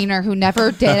minor who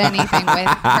never did anything with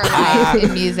her life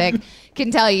in music, can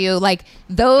tell you, like,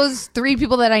 those three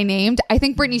people that I named, I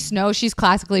think Brittany Snow, she's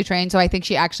classically trained, so I think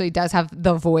she actually does have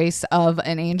the voice of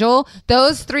an angel.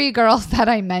 Those three girls that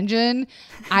I mentioned,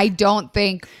 I don't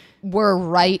think were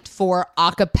right for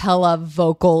a cappella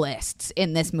vocalists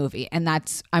in this movie. And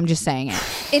that's, I'm just saying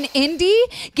it. In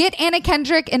indie, get Anna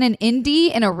Kendrick in an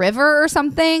indie in a river or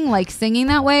something, like singing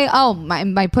that way. Oh,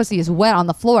 my pussy is wet on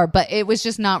the floor. But it was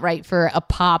just not right for a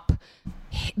pop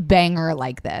banger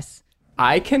like this.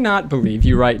 I cannot believe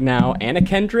you right now. Anna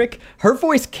Kendrick, her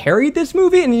voice carried this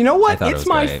movie, and you know what? It's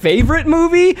my favorite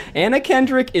movie. Anna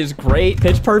Kendrick is great.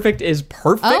 Pitch Perfect is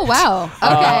perfect. Oh, wow.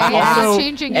 Okay. Also,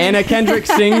 changing. Anna Kendrick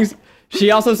sings. She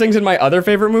also sings in my other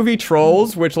favorite movie,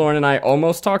 Trolls, which Lauren and I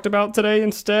almost talked about today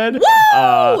instead.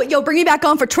 Woo! Yo, bring me back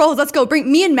on for Trolls. Let's go.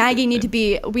 Me and Maggie need to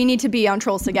be on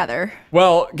Trolls together.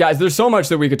 Well, guys, there's so much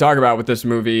that we could talk about with this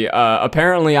movie.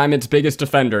 Apparently, I'm its biggest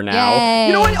defender now. Yay.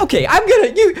 You know what? Okay,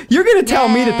 you're gonna tell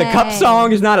me that the Cup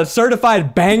song is not a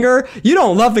certified banger. You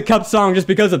don't love the Cup song just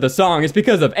because of the song. It's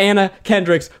because of Anna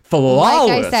Kendrick's flawless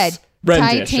Like I said,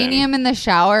 rendition. Titanium in the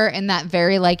shower in that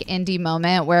very like indie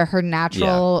moment where her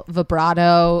natural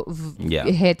vibrato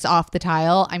hits off the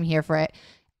tile. I'm here for it.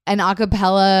 An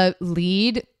acapella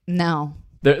lead, no.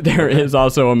 There is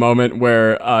also a moment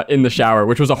where in the shower,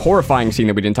 which was a horrifying scene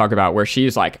that we didn't talk about, where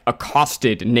she's like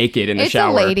accosted naked in the shower.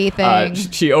 It's a lady thing.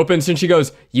 She opens and she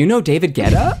goes, "You know David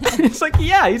Guetta?" It's like,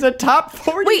 yeah, he's a top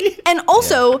 40. Wait, and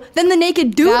also then the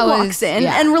naked dude walks in,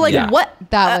 and we're like, what?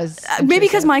 That was maybe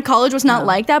because my college was not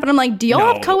like that, but I'm like, do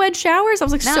y'all have co-ed showers? I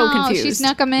was like so confused. She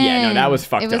snuck him in. Yeah, no, that was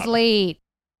fucked up. It was late.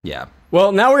 Yeah.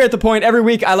 Well, now we're at the point every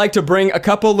week I like to bring a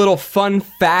couple little fun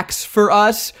facts for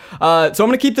us. So I'm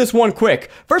going to keep this one quick.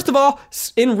 First of all,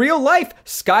 in real life,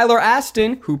 Skylar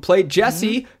Astin, who played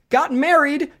Jessie, got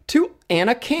married to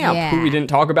Anna Camp, who we didn't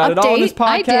talk about at all in this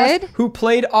podcast, I did. who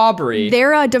played Aubrey.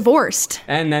 They're divorced.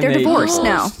 And then they're divorced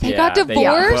now. They got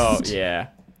divorced? Well, yeah.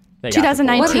 They got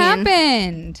 2019. What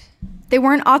happened? They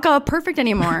weren't Aka perfect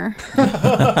anymore.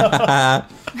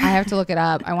 I have to look it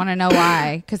up. I want to know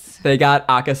why. Because They got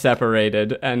Aka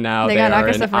separated, and now They they got are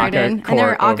Aka in separated, Aka and court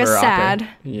they're Aka over sad.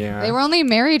 Yeah. they were only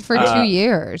married for 2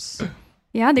 years.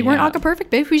 Yeah, they weren't Yeah. Aka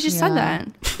perfect, babe. We just said that.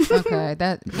 Okay,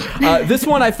 that. This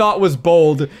one I thought was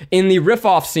bold in the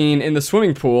riff-off scene in the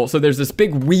swimming pool. So there's this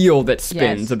big wheel that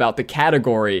spins Yes. about the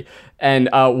category. And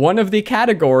one of the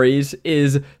categories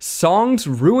is songs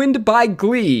ruined by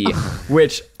Glee,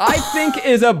 which I think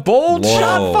is a bold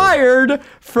shot fired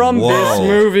from this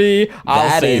movie.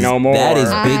 I'll say no more. That is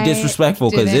big I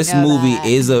disrespectful because didn't this know movie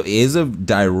that. is a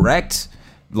direct,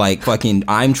 like fucking.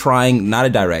 I'm trying, not a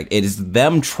direct. It is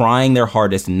them trying their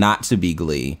hardest not to be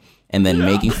Glee and then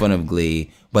making fun of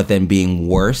Glee, but then being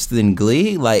worse than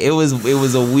Glee. Like it was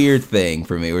a weird thing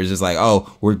for me. It was just like,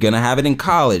 oh, we're gonna have it in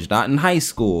college, not in high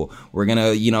school. We're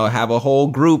gonna, have a whole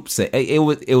group. It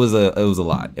was a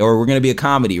lot. Or we're gonna be a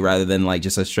comedy rather than like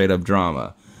just a straight up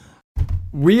drama.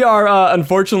 We are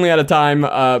unfortunately out of time,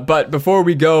 but before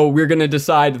we go, we're going to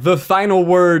decide the final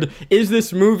word. Is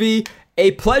this movie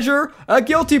a pleasure, a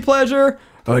guilty pleasure,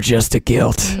 or just a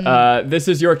guilt? This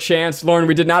is your chance. Lauren,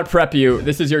 we did not prep you.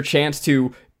 This is your chance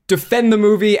to defend the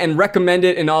movie and recommend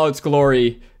it in all its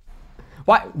glory.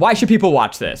 Why should people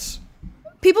watch this?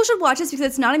 People should watch this because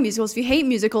it's not a musical. So if you hate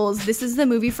musicals, this is the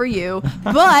movie for you.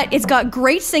 But it's got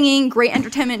great singing, great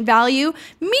entertainment value,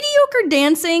 mediocre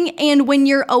dancing, and when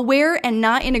you're aware and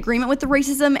not in agreement with the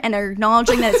racism and are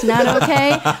acknowledging that it's not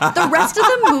okay, the rest of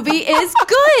the movie is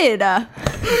good.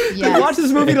 Yes. Watch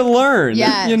this movie to learn.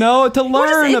 Yes. You know, to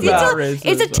learn about racism. racism.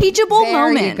 It's a teachable There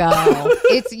moment. you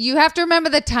go. You have to remember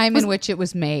the time in which it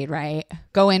was made, right?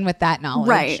 Go in with that knowledge.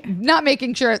 Right. Not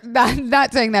making sure,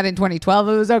 not saying that in 2012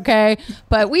 it was okay,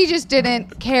 but we just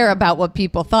didn't care about what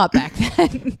people thought back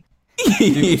then. Do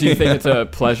you think it's a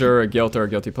pleasure, a guilt, or a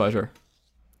guilty pleasure?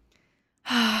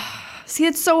 See,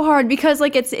 it's so hard because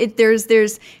like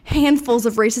there's handfuls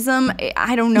of racism.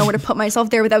 I don't know where to put myself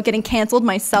there without getting canceled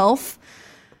myself.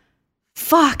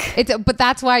 Fuck. But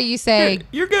that's why you say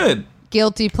You're good.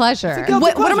 guilty pleasure.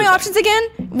 What are my options again?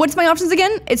 What's my options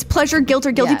again? It's pleasure, guilt,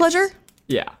 or guilty Yes. pleasure?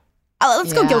 Yeah.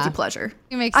 Let's go Yeah. guilty pleasure.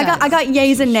 It makes I got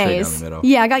yays and Straight down nays. the middle.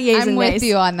 Yeah, I got yays I'm and with nays.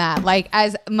 you on that. Like,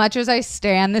 as much as I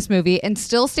stand this movie and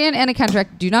still stand Anna Kendrick,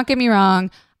 do not get me wrong.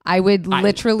 I would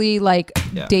literally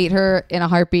date her in a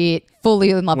heartbeat, fully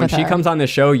in love When with her. she comes on the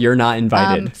show, you're not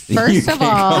invited. First of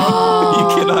all,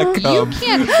 You cannot you come.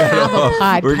 can't have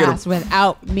a We're gonna- podcast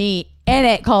without me in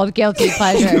it called Guilty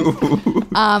Pleasure.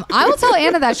 I will tell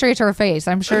Anna that straight to her face.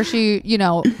 I'm sure she,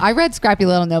 I read Scrappy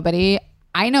Little Nobody.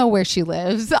 I know where she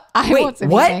lives. I won't say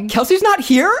What? anything. Kelsey's not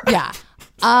here? Yeah.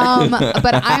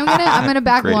 But I'm gonna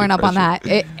back Great Lauren up on that.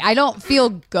 I don't feel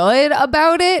good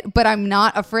about it, but I'm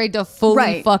not afraid to fully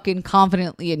Right. fucking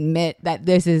confidently admit that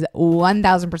this is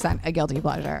 1,000% a guilty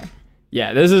pleasure.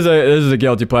 Yeah, this is a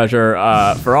guilty pleasure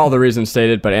for all the reasons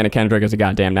stated, but Anna Kendrick is a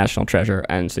goddamn national treasure,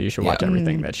 and so you should watch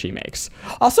everything that she makes.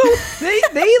 Also, they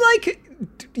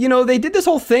they did this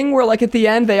whole thing where like at the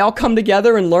end they all come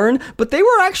together and learn, but they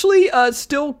were actually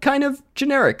still kind of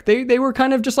generic. They were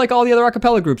kind of just like all the other a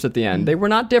cappella groups at the end. They were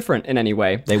not different in any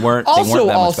way. They weren't. Also,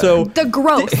 that much better.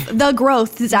 The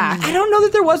growth, Zach. I don't know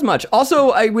that there was much.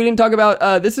 Also, we didn't talk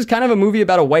about this is kind of a movie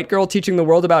about a white girl teaching the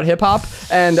world about hip hop,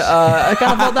 and I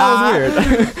kind of felt that was weird.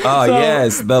 Oh So,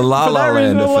 yes, the La for La that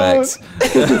Land reason effects.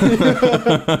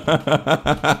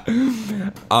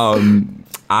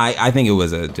 I think it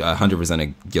was a 100% a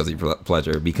guilty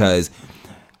pleasure because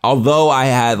although I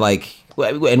had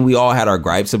and we all had our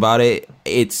gripes about it,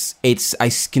 I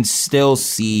can still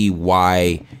see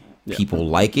why people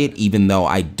like it, even though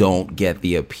I don't get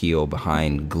the appeal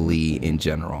behind Glee in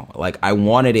general. Like I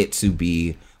wanted it to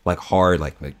be like hard,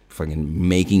 like fucking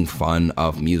making fun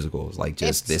of musicals, like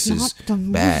just It's this is not the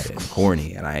bad and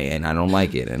corny, and I don't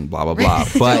like it, and blah blah blah.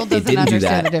 Still But it doesn't didn't do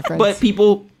understand that. the difference. But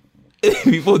people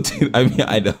do. I mean,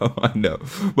 I know,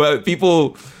 but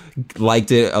people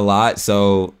liked it a lot,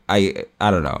 so I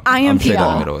don't know. I am I'm straight down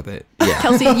people. the middle with it. Yeah.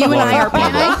 Kelsey, you and I are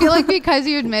And I people. feel like because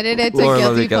you admitted it's Laura a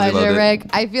loved guilty it, Kelsey pleasure, loved it. Rick,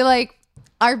 I feel like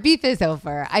our beef is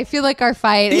over. I feel like our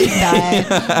fight is done.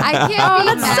 I can't be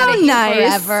that's mad so at you nice.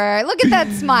 forever. Look at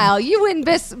that smile. You win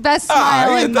best smile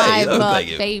yeah, in my thank you, book, thank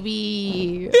you.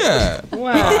 baby. Yeah.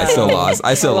 Wow. I still lost. I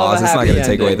love It's a not happy going to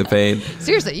take away ending. the pain.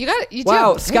 Seriously, you got it.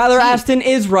 Wow, Skylar Aston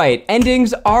is right.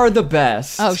 Endings are the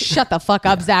best. Oh, shut the fuck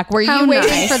up, Zach. Were How you waiting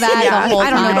nice. for that Yeah, the whole I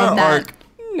don't know time? about that. Arc.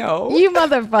 no. You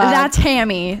motherfucker. That's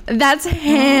hammy. That's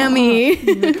hammy.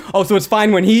 Oh, so it's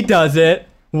fine when he does it.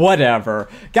 Whatever.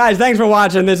 Guys, thanks for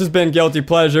watching. This has been Guilty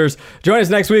Pleasures. Join us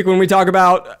next week when we talk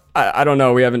about... I don't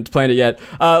know. We haven't planned it yet.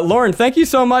 Lauren, thank you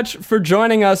so much for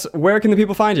joining us. Where can the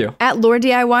people find you? At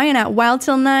LaurDIY and at Wild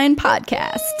Till 9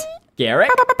 podcast. Garrett?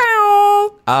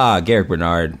 Garrick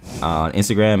Bernard on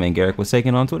Instagram and Garrick was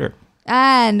taken on Twitter.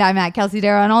 And I'm at Kelsey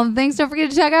Darrow on all the things. Don't forget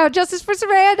to check out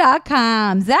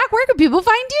justiceforsoraya.com. Zach, where can people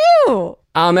find you?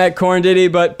 I'm at Corn Diddy,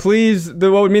 but please,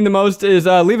 what would mean the most is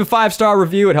leave a 5-star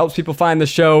review. It helps people find the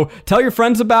show. Tell your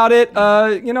friends about it.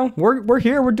 We're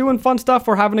here. We're doing fun stuff.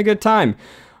 We're having a good time.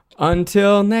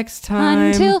 Until next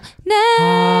time. Until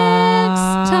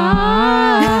next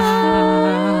time.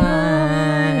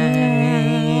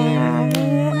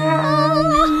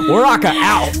 Waraka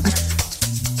out.